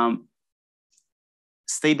the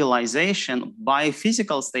stabilization,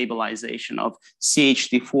 biophysical stabilization of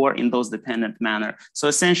CHD4 in dose-dependent manner. So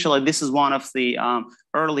essentially, this is one of the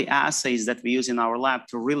early assays that we use in our lab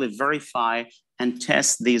to really verify and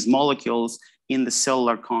test these molecules in the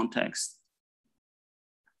cellular context.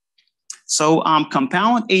 So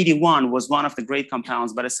compound 81 was one of the great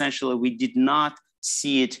compounds, but essentially we did not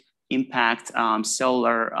see it impact in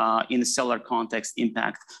the cellular context,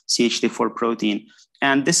 impact CHD4 protein.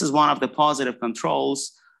 And this is one of the positive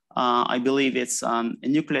controls. I believe it's a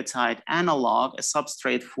nucleotide analog, a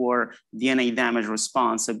substrate for DNA damage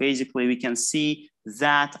response. So basically we can see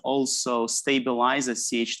that also stabilizes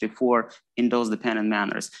CHD4 in dose-dependent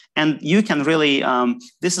manners. And you can really,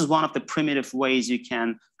 this is one of the primitive ways you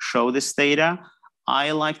can show this data.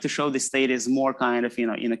 I like to show this data as more kind of,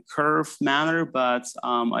 in a curve manner, but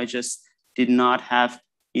I just did not have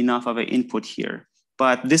enough of an input here.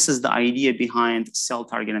 But this is the idea behind cell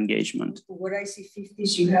target engagement. What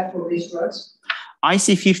IC50s you have for these drugs?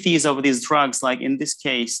 IC50s of these drugs, like in this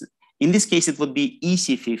case, it would be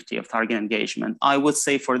EC50 of target engagement. I would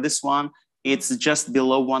say for this one, it's just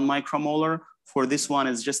below 1 micromolar. for this one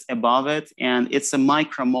is just above it, and it's a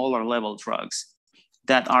micromolar level drugs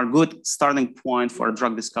that are good starting point for a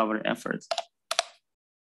drug discovery effort.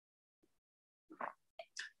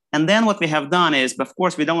 And then what we have done is, of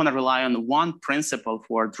course, we don't want to rely on one principle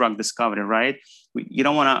for drug discovery, right? You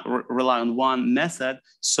don't want to rely on one method.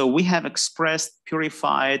 So we have expressed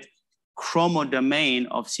purified chromodomain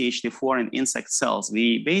of CHD4 in insect cells.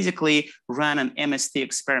 We basically ran an MST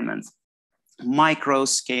experiment, micro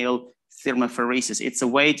scale thermophoresis. It's a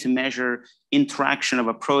way to measure interaction of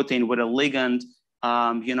a protein with a ligand,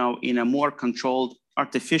 in a more controlled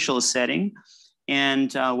artificial setting.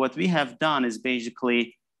 And what we have done is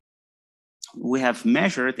basically we have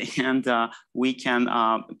measured and we can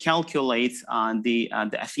calculate the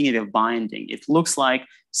affinity of binding. It looks like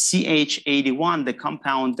CH81, the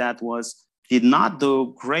compound that did not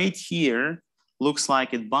do great here, looks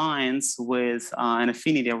like it binds with an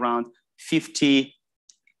affinity around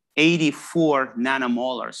 84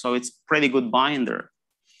 nanomolar. So it's pretty good binder.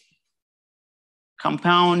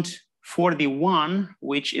 Compound 41,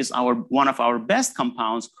 which is one of our best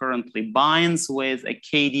compounds currently, binds with a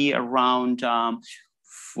KD around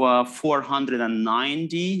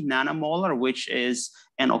 490 nanomolar, which is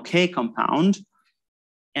an okay compound.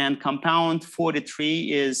 And compound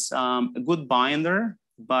 43 is a good binder,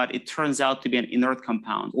 but it turns out to be an inert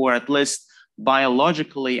compound, or at least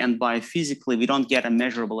biologically and biophysically, we don't get a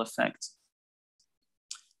measurable effect.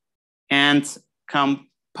 And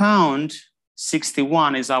compound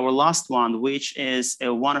 61 is our last one, which is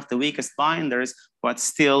one of the weakest binders, but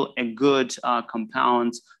still a good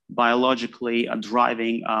compound biologically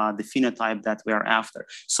driving the phenotype that we are after.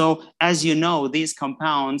 So as you know, these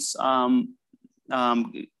compounds,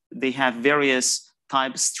 they have various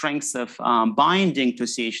strengths of binding to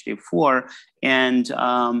CHD4, and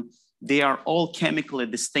they are all chemically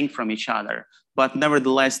distinct from each other, but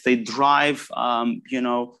nevertheless, they drive,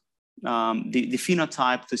 the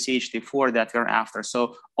phenotype to CHD4 that we're after.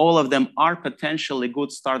 So all of them are potentially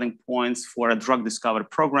good starting points for a drug discovery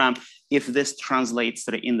program if this translates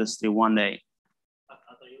to the industry one day.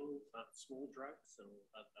 Are they all small drugs, or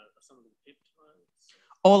are some of them peptides?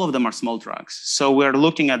 All of them are small drugs. So we're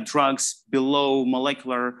looking at drugs below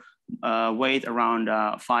molecular weight around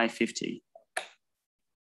 550.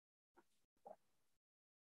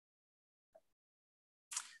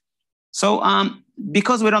 So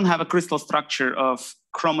because we don't have a crystal structure of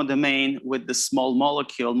chromodomain with the small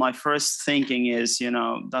molecule, my first thinking is,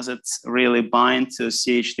 does it really bind to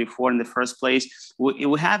CHD4 in the first place?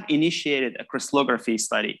 We have initiated a crystallography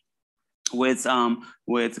study with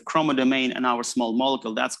chromodomain and our small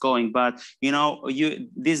molecule. That's going, but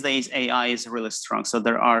these days AI is really strong. So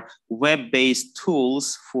there are web-based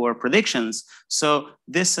tools for predictions. So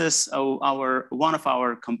this is one of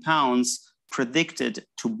our compounds predicted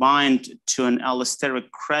to bind to an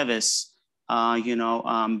allosteric crevice,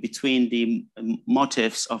 between the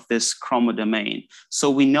motifs of this chromodomain. So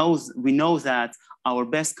we know that our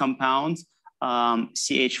best compound,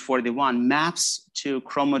 CH41, maps to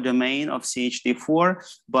chromodomain of CHD4,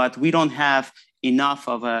 but we don't have enough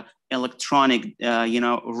of a electronic,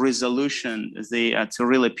 resolution to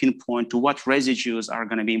really pinpoint to what residues are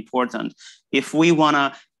going to be important. If we want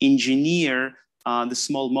to engineer the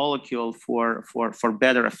small molecule for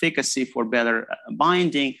better efficacy, for better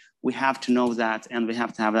binding, we have to know that, and we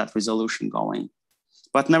have to have that resolution going.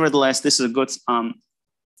 But nevertheless, this is a good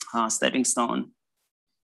stepping stone.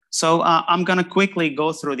 So I'm going to quickly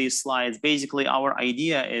go through these slides. Basically, our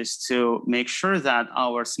idea is to make sure that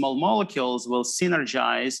our small molecules will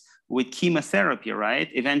synergize with chemotherapy, right?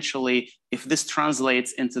 Eventually, if this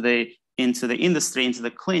translates into the industry, into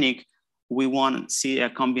the clinic, we want to see a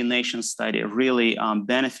combination study really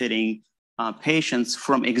benefiting patients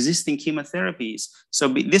from existing chemotherapies. So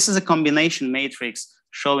this is a combination matrix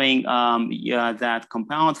showing that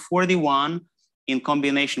compound 41 in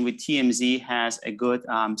combination with TMZ has a good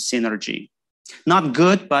synergy. Not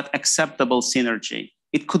good, but acceptable synergy.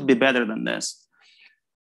 It could be better than this.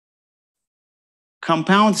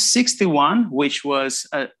 Compound 61, which was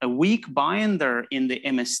a weak binder in the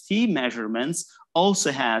MST measurements,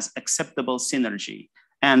 also has acceptable synergy.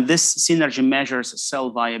 And this synergy measures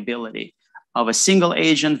cell viability of a single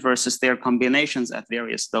agent versus their combinations at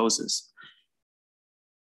various doses.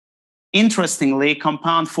 Interestingly,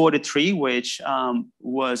 compound 43, which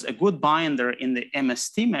was a good binder in the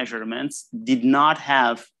MST measurements, did not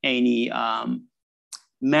have any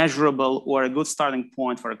measurable or a good starting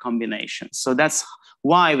point for a combination. So that's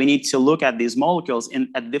why we need to look at these molecules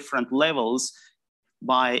at different levels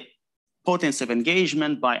by potency of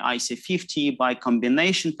engagement, by IC50, by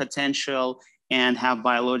combination potential, and have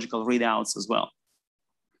biological readouts as well.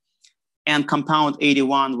 and compound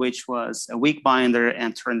 81, which was a weak binder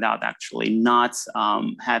and turned out actually not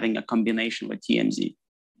having a combination with TMZ.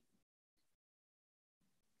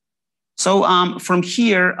 So from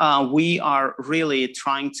here, we are really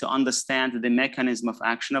trying to understand the mechanism of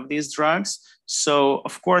action of these drugs. So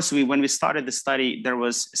of course, when we started the study, there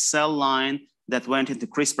was a cell line that went into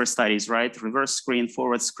CRISPR studies, right? Reverse screen,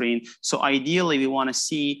 forward screen. So ideally, we want to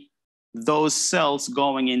see those cells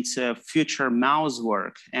going into future mouse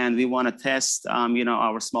work, and we want to test,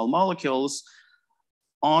 our small molecules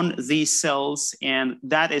on these cells, and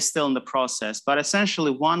that is still in the process. But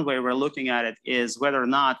essentially, one way we're looking at it is whether or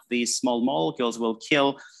not these small molecules will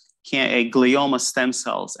kill glioma stem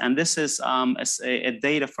cells. And this is a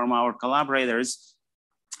data from our collaborators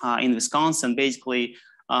in Wisconsin. Basically,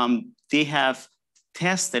 they have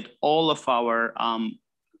tested all of our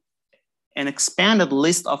an expanded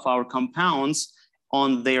list of our compounds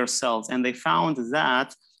on their cells. And they found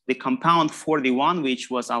that the compound 41, which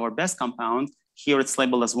was our best compound, here it's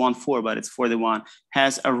labeled as 1,4, but it's 41,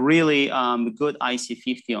 has a really good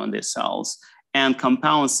IC50 on these cells. And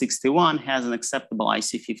compound 61 has an acceptable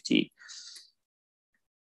IC50.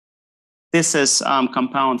 This is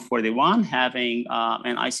compound 41 having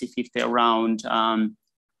an IC50 around,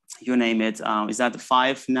 you name it, is that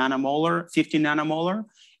 5 nanomolar, 50 nanomolar?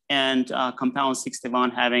 And compound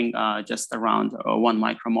 61 having just around 1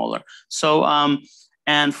 micromolar. So,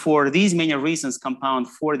 and for these many reasons, compound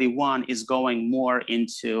 41 is going more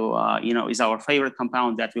into, is our favorite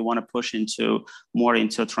compound that we want to push into more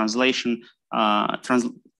into translational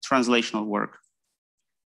work.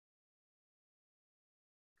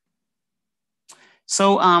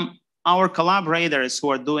 So our collaborators who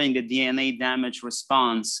are doing the DNA damage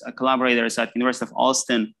response, collaborators at University of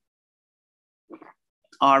Austin,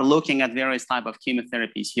 are looking at various types of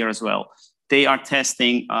chemotherapies here as well. They are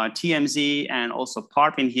testing TMZ and also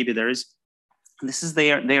PARP inhibitors. This is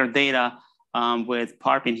their data with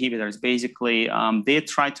PARP inhibitors. Basically, they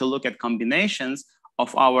try to look at combinations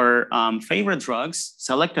of our favorite drugs,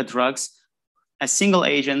 selected drugs, as single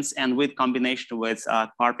agents and with combination with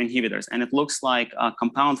PARP inhibitors. And it looks like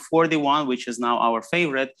compound 41, which is now our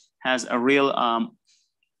favorite, has a real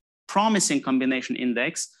promising combination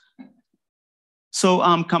index. So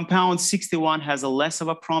compound 61 has a less of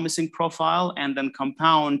a promising profile, and then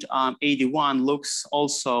compound 81 looks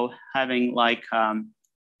also having like an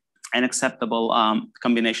acceptable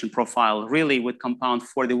combination profile, really with compound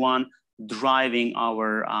 41 driving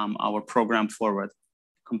our program forward.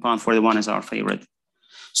 Compound 41 is our favorite.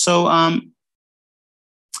 So I'm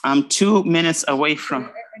 2 minutes away from.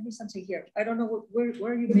 I need something here. I don't know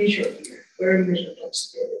where you measure here. Where you measure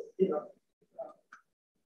those,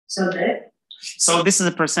 so that. So this is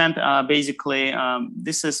a percent, basically,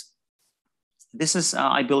 this is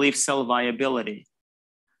I believe, cell viability.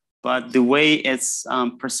 But the way it's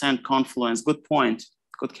percent confluence, good point,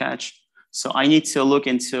 good catch. So I need to look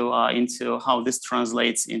into how this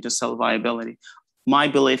translates into cell viability. My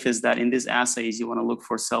belief is that in these assays, you want to look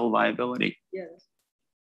for cell viability. Yes.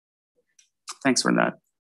 Thanks for that.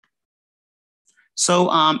 So,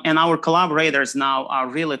 and our collaborators now are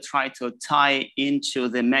really trying to tie into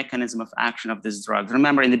the mechanism of action of this drug.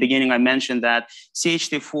 Remember in the beginning, I mentioned that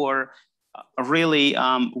CHD4 really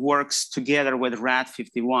works together with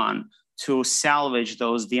RAD51 to salvage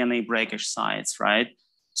those DNA breakage sites, right?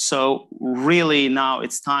 So really now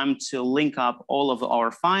it's time to link up all of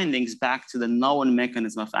our findings back to the known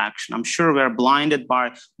mechanism of action. I'm sure we're blinded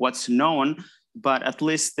by what's known, but at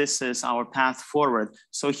least this is our path forward.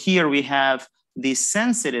 So here we have the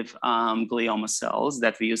sensitive glioma cells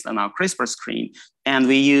that we used on our CRISPR screen. And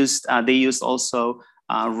we used, they used also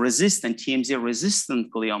resistant, TMZ resistant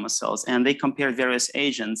glioma cells. And they compared various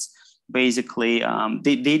agents. Basically,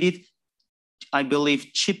 they did, I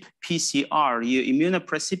believe, CHIP PCR. You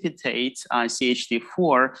immunoprecipitate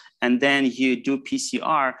CHD4, and then you do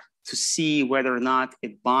PCR to see whether or not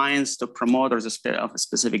it binds to promoters of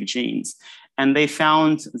specific genes. And they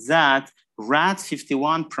found that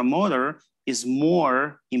RAD51 promoter is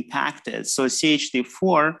more impacted. So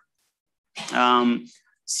CHD4,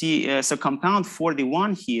 so compound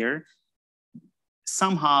 41 here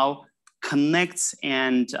somehow connects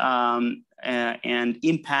and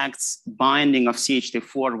impacts binding of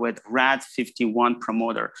CHD4 with RAD51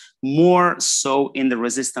 promoter, more so in the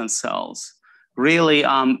resistant cells, really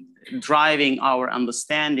driving our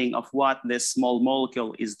understanding of what this small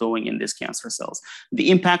molecule is doing in these cancer cells.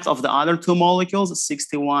 The impact of the other two molecules,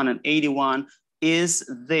 61 and 81, is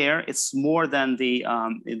there. It's more than the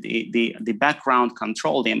background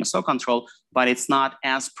control, the MSO control, but it's not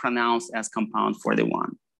as pronounced as compound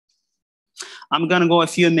 41. I'm gonna go a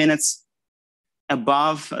few minutes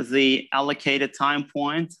above the allocated time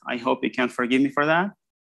point. I hope you can forgive me for that.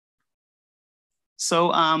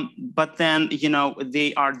 So, but then, you know,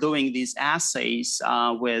 they are doing these assays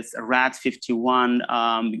with RAD51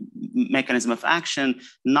 mechanism of action,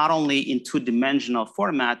 not only in two-dimensional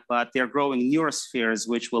format, but they're growing neurospheres,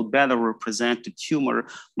 which will better represent the tumor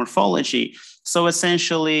morphology. So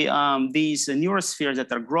essentially, these neurospheres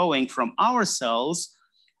that are growing from our cells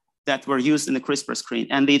that were used in the CRISPR screen,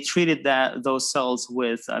 and they treated those cells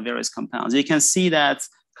with various compounds. You can see that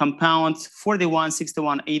compound 41,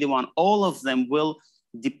 61, 81, all of them will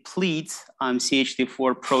deplete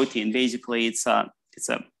CHD4 protein. Basically, it's a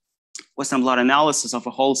Western blot analysis of a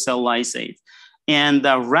whole cell lysate. And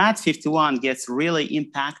RAD51 gets really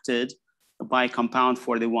impacted by compound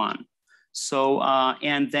 41. So,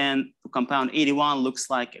 and then compound 81 looks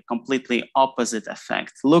like a completely opposite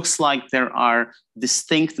effect. Looks like there are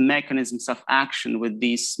distinct mechanisms of action with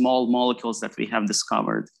these small molecules that we have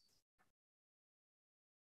discovered.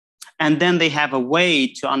 And then they have a way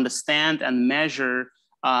to understand and measure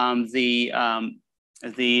how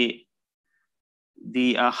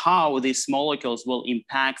these molecules will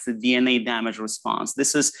impact the DNA damage response.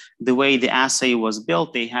 This is the way the assay was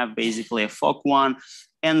built. They have basically a FOC1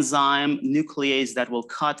 enzyme nuclease that will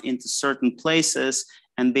cut into certain places,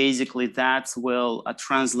 and basically that will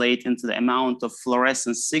translate into the amount of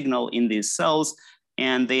fluorescent signal in these cells.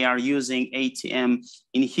 And they are using ATM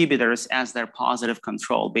inhibitors as their positive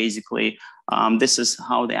control. Basically, this is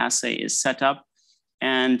how the assay is set up.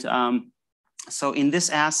 And so in this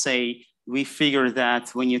assay, we figure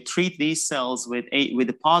that when you treat these cells with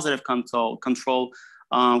the positive control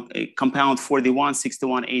compound 41,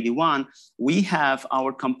 61, 81, we have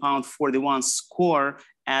our compound 41 score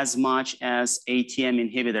as much as ATM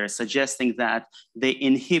inhibitors, suggesting that they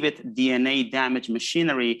inhibit DNA damage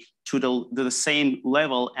machinery to the same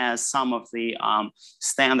level as some of the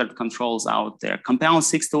standard controls out there. Compound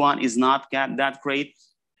 61 is not that great.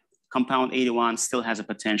 Compound 81 still has a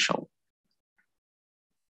potential.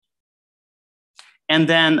 And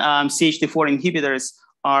then CHD4 inhibitors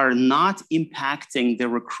are not impacting the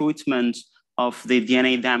recruitment of the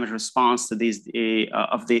DNA damage response to these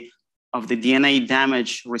of the DNA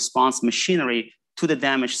damage response machinery to the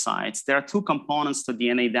damage sites. There are two components to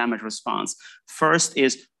DNA damage response. First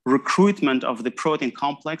is recruitment of the protein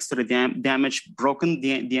complex to the broken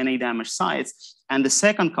DNA damage sites. And the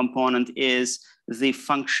second component is the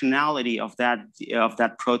functionality of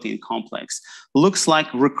that protein complex. Looks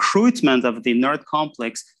like recruitment of the NERD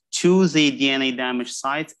complex to the DNA damage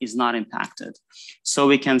site is not impacted. So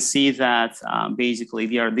we can see that basically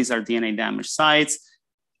these are DNA damage sites,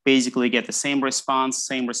 basically get the same response,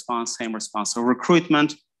 same response, same response. So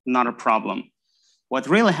recruitment, not a problem. What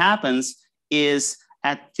really happens is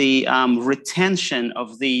at the retention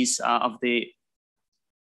of these, of the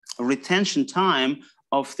retention time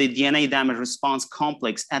of the DNA damage response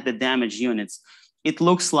complex at the damage units. It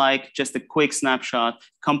looks like, just a quick snapshot,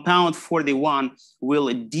 compound 41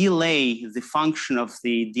 will delay the function of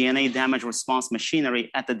the DNA damage response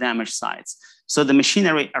machinery at the damage sites. So the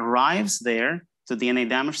machinery arrives there to DNA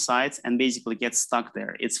damage sites and basically gets stuck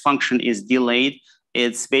there. Its function is delayed.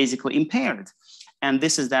 It's basically impaired. And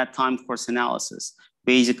this is that time course analysis.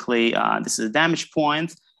 Basically, this is a damage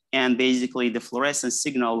point, and basically the fluorescent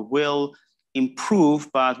signal will improve,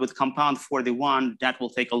 but with compound 41, that will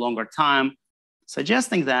take a longer time,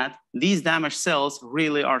 suggesting that these damaged cells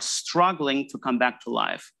really are struggling to come back to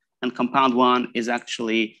life. And compound 1 is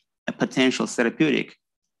actually a potential therapeutic.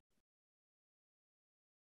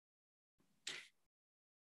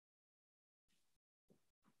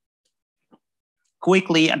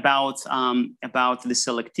 Quickly about the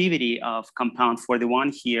selectivity of compound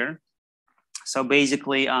 41 here. So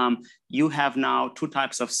basically, you have now two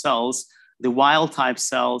types of cells, the wild type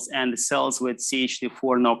cells and the cells with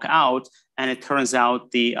CHD4 knockout. And it turns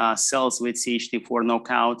out the cells with CHD4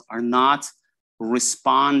 knockout are not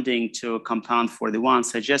responding to compound 41,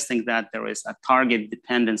 suggesting that there is a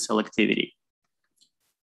target-dependent selectivity.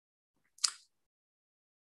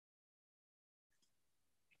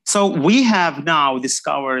 So we have now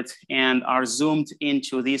discovered and are zoomed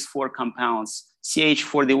into these four compounds,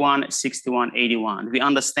 CH41, 61, 81. We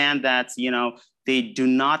understand that, they do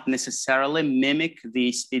not necessarily mimic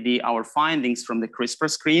our findings from the CRISPR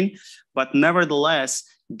screen, but nevertheless,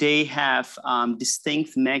 they have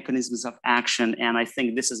distinct mechanisms of action. And I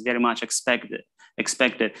think this is very much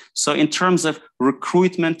expected. So in terms of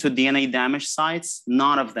recruitment to DNA damage sites,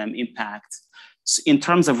 none of them impact. In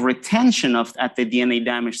terms of retention at the DNA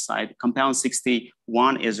damage site, compound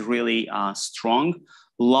 61 is really strong.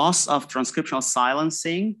 Loss of transcriptional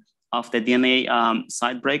silencing of the DNA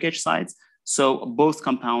site breakage sites, So both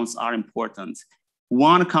compounds are important.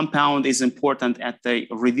 One compound is important at the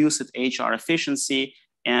reduced HR efficiency,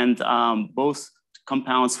 and both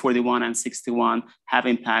compounds 41 and 61 have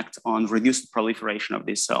impact on reduced proliferation of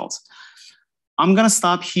these cells. I'm gonna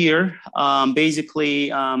stop here, basically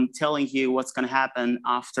telling you what's gonna happen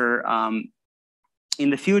after in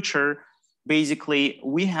the future. Basically,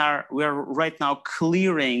 we are right now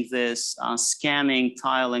clearing this scanning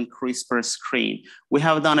tile and CRISPR screen. We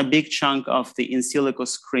have done a big chunk of the in silico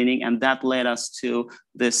screening, and that led us to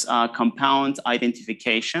this compound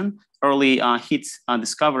identification, early hit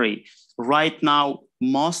discovery. Right now,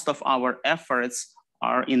 most of our efforts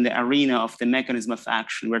are in the arena of the mechanism of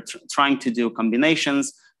action. We're trying to do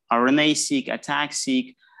combinations, RNA-seq,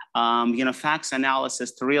 attack-seq, FACS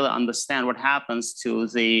analysis to really understand what happens to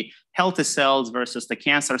the healthy cells versus the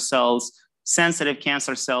cancer cells, sensitive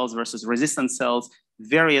cancer cells versus resistant cells,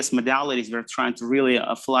 various modalities. We're trying to really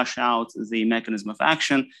flush out the mechanism of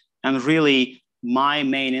action. And really, my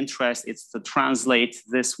main interest is to translate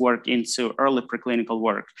this work into early preclinical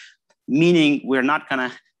work, meaning we're not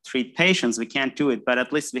gonna treat patients, we can't do it, but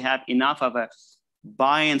at least we have enough of a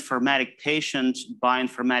bioinformatic patient,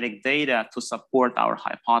 bioinformatic data to support our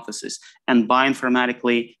hypothesis. And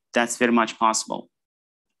bioinformatically, that's very much possible.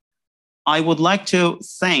 I would like to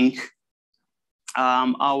thank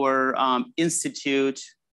our institute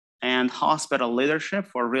and hospital leadership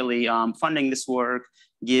for really funding this work,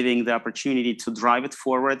 giving the opportunity to drive it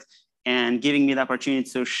forward, and giving me the opportunity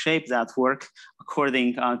to shape that work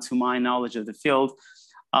according to my knowledge of the field.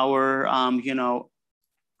 Our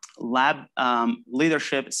lab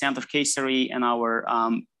leadership, Santosh Kesari, and our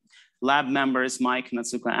lab members, Mike,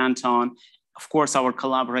 Natsuka, Anton, of course, our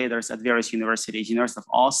collaborators at various universities, University of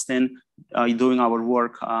Austin, doing our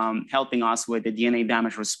work, helping us with the DNA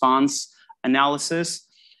damage response analysis.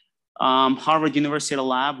 Harvard University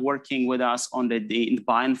Lab working with us on the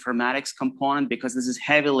bioinformatics component, because this is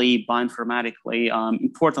heavily bioinformatically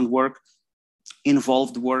important work,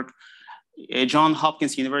 involved work. Johns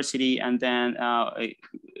Hopkins University, and then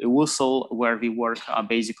WUSL, where we work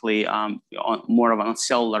basically on more of on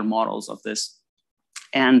cellular models of this.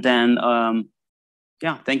 And then,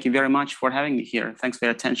 yeah, thank you very much for having me here. Thanks for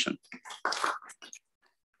your attention.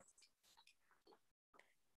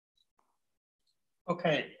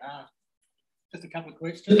 Okay, just a couple of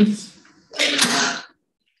questions.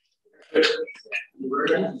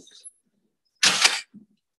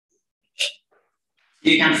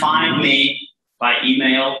 You can find me by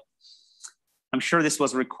email. I'm sure this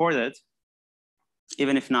was recorded.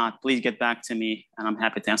 Even if not, please get back to me and I'm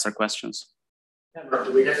happy to answer questions.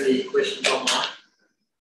 Do we have any questions online?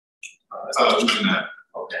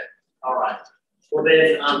 Okay, all right. Well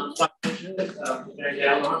then, thank you,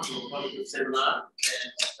 Elmar, for coming to the seminar.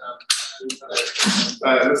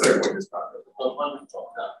 And looks like one just popped up. One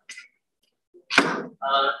popped up.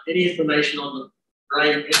 Any information on the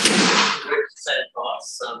brain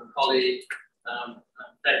colleague,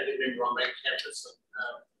 faculty member on that campus of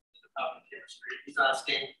the Department of Chemistry. He's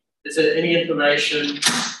asking, is there any information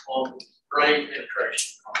on brain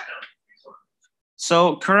penetration compound?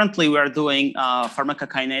 So currently we are doing a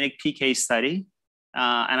pharmacokinetic PK study.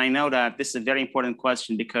 And I know that this is a very important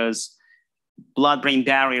question because blood-brain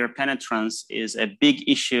barrier penetrance is a big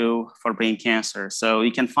issue for brain cancer. So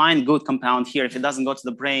you can find good compound here. If it doesn't go to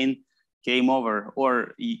the brain, game over,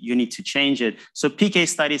 or you need to change it. So PK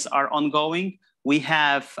studies are ongoing. We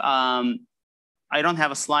have, I don't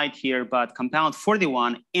have a slide here, but compound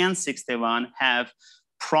 41 and 61 have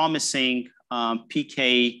promising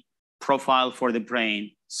PK profile for the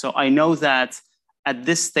brain. So I know that at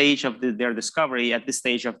this stage of their discovery, at this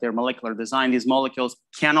stage of their molecular design, these molecules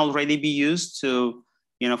can already be used to,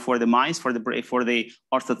 for the mice, for the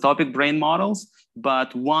orthotopic brain models.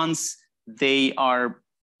 But once they are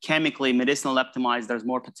chemically, medicinal optimized, there's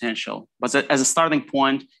more potential. But as a starting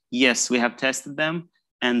point, yes, we have tested them,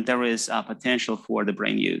 and there is a potential for the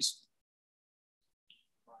brain use.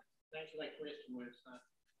 Thanks for that question,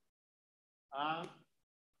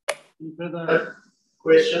 any further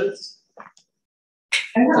questions?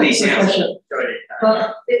 I have a question.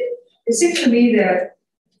 But it seems to me that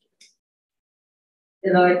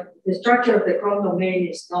the structure of the chrome domain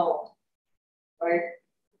is known, right?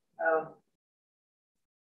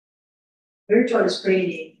 Virtual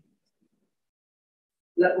screening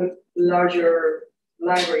with larger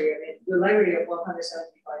library, I mean, the library of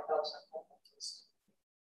 175,000 components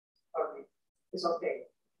is okay.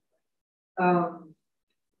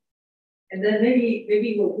 And then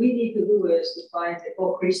maybe what we need to do is to find the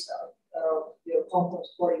co-crystal of your compound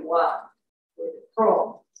 41 with the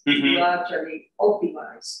chrome to actually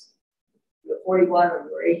optimize your 41 or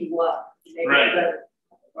your 81 make right. it better.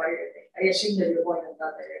 Right? I assume that you're going in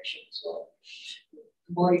that direction, so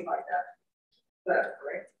modify that better,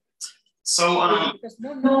 right? So because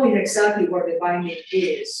not knowing exactly where the binding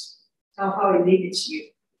is, how it limits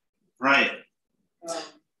you. right.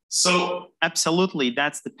 So absolutely,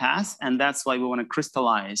 that's the path, and that's why we want to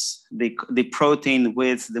crystallize the protein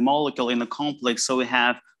with the molecule in the complex, so we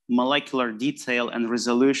have molecular detail and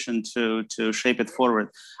resolution to shape it forward.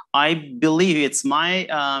 I believe it's my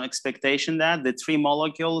expectation that the 3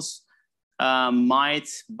 molecules might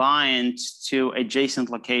bind to adjacent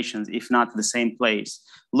locations, if not the same place.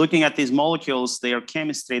 Looking at these molecules, their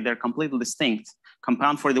chemistry, they're completely distinct.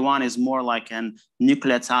 Compound 41 is more like an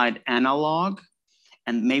nucleotide analog,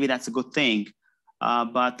 and maybe that's a good thing.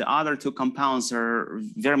 But the other 2 compounds are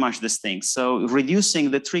very much distinct. So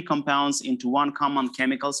reducing the 3 compounds into one common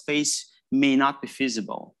chemical space may not be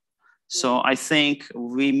feasible. So I think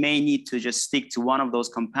we may need to just stick to one of those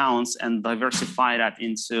compounds and diversify that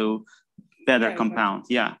into better compound.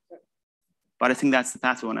 Yeah. But I think that's the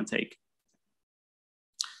path we want to take.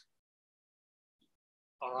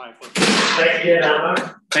 All right. Well, thank you,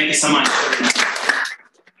 Elmar. Thank you so much.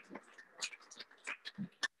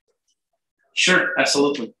 Sure,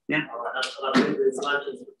 absolutely. Yeah. All right. I think there's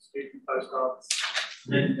lunches with student postdocs.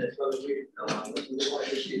 And as well as we want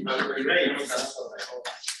to issue postdocs.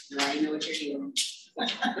 I know what you're doing.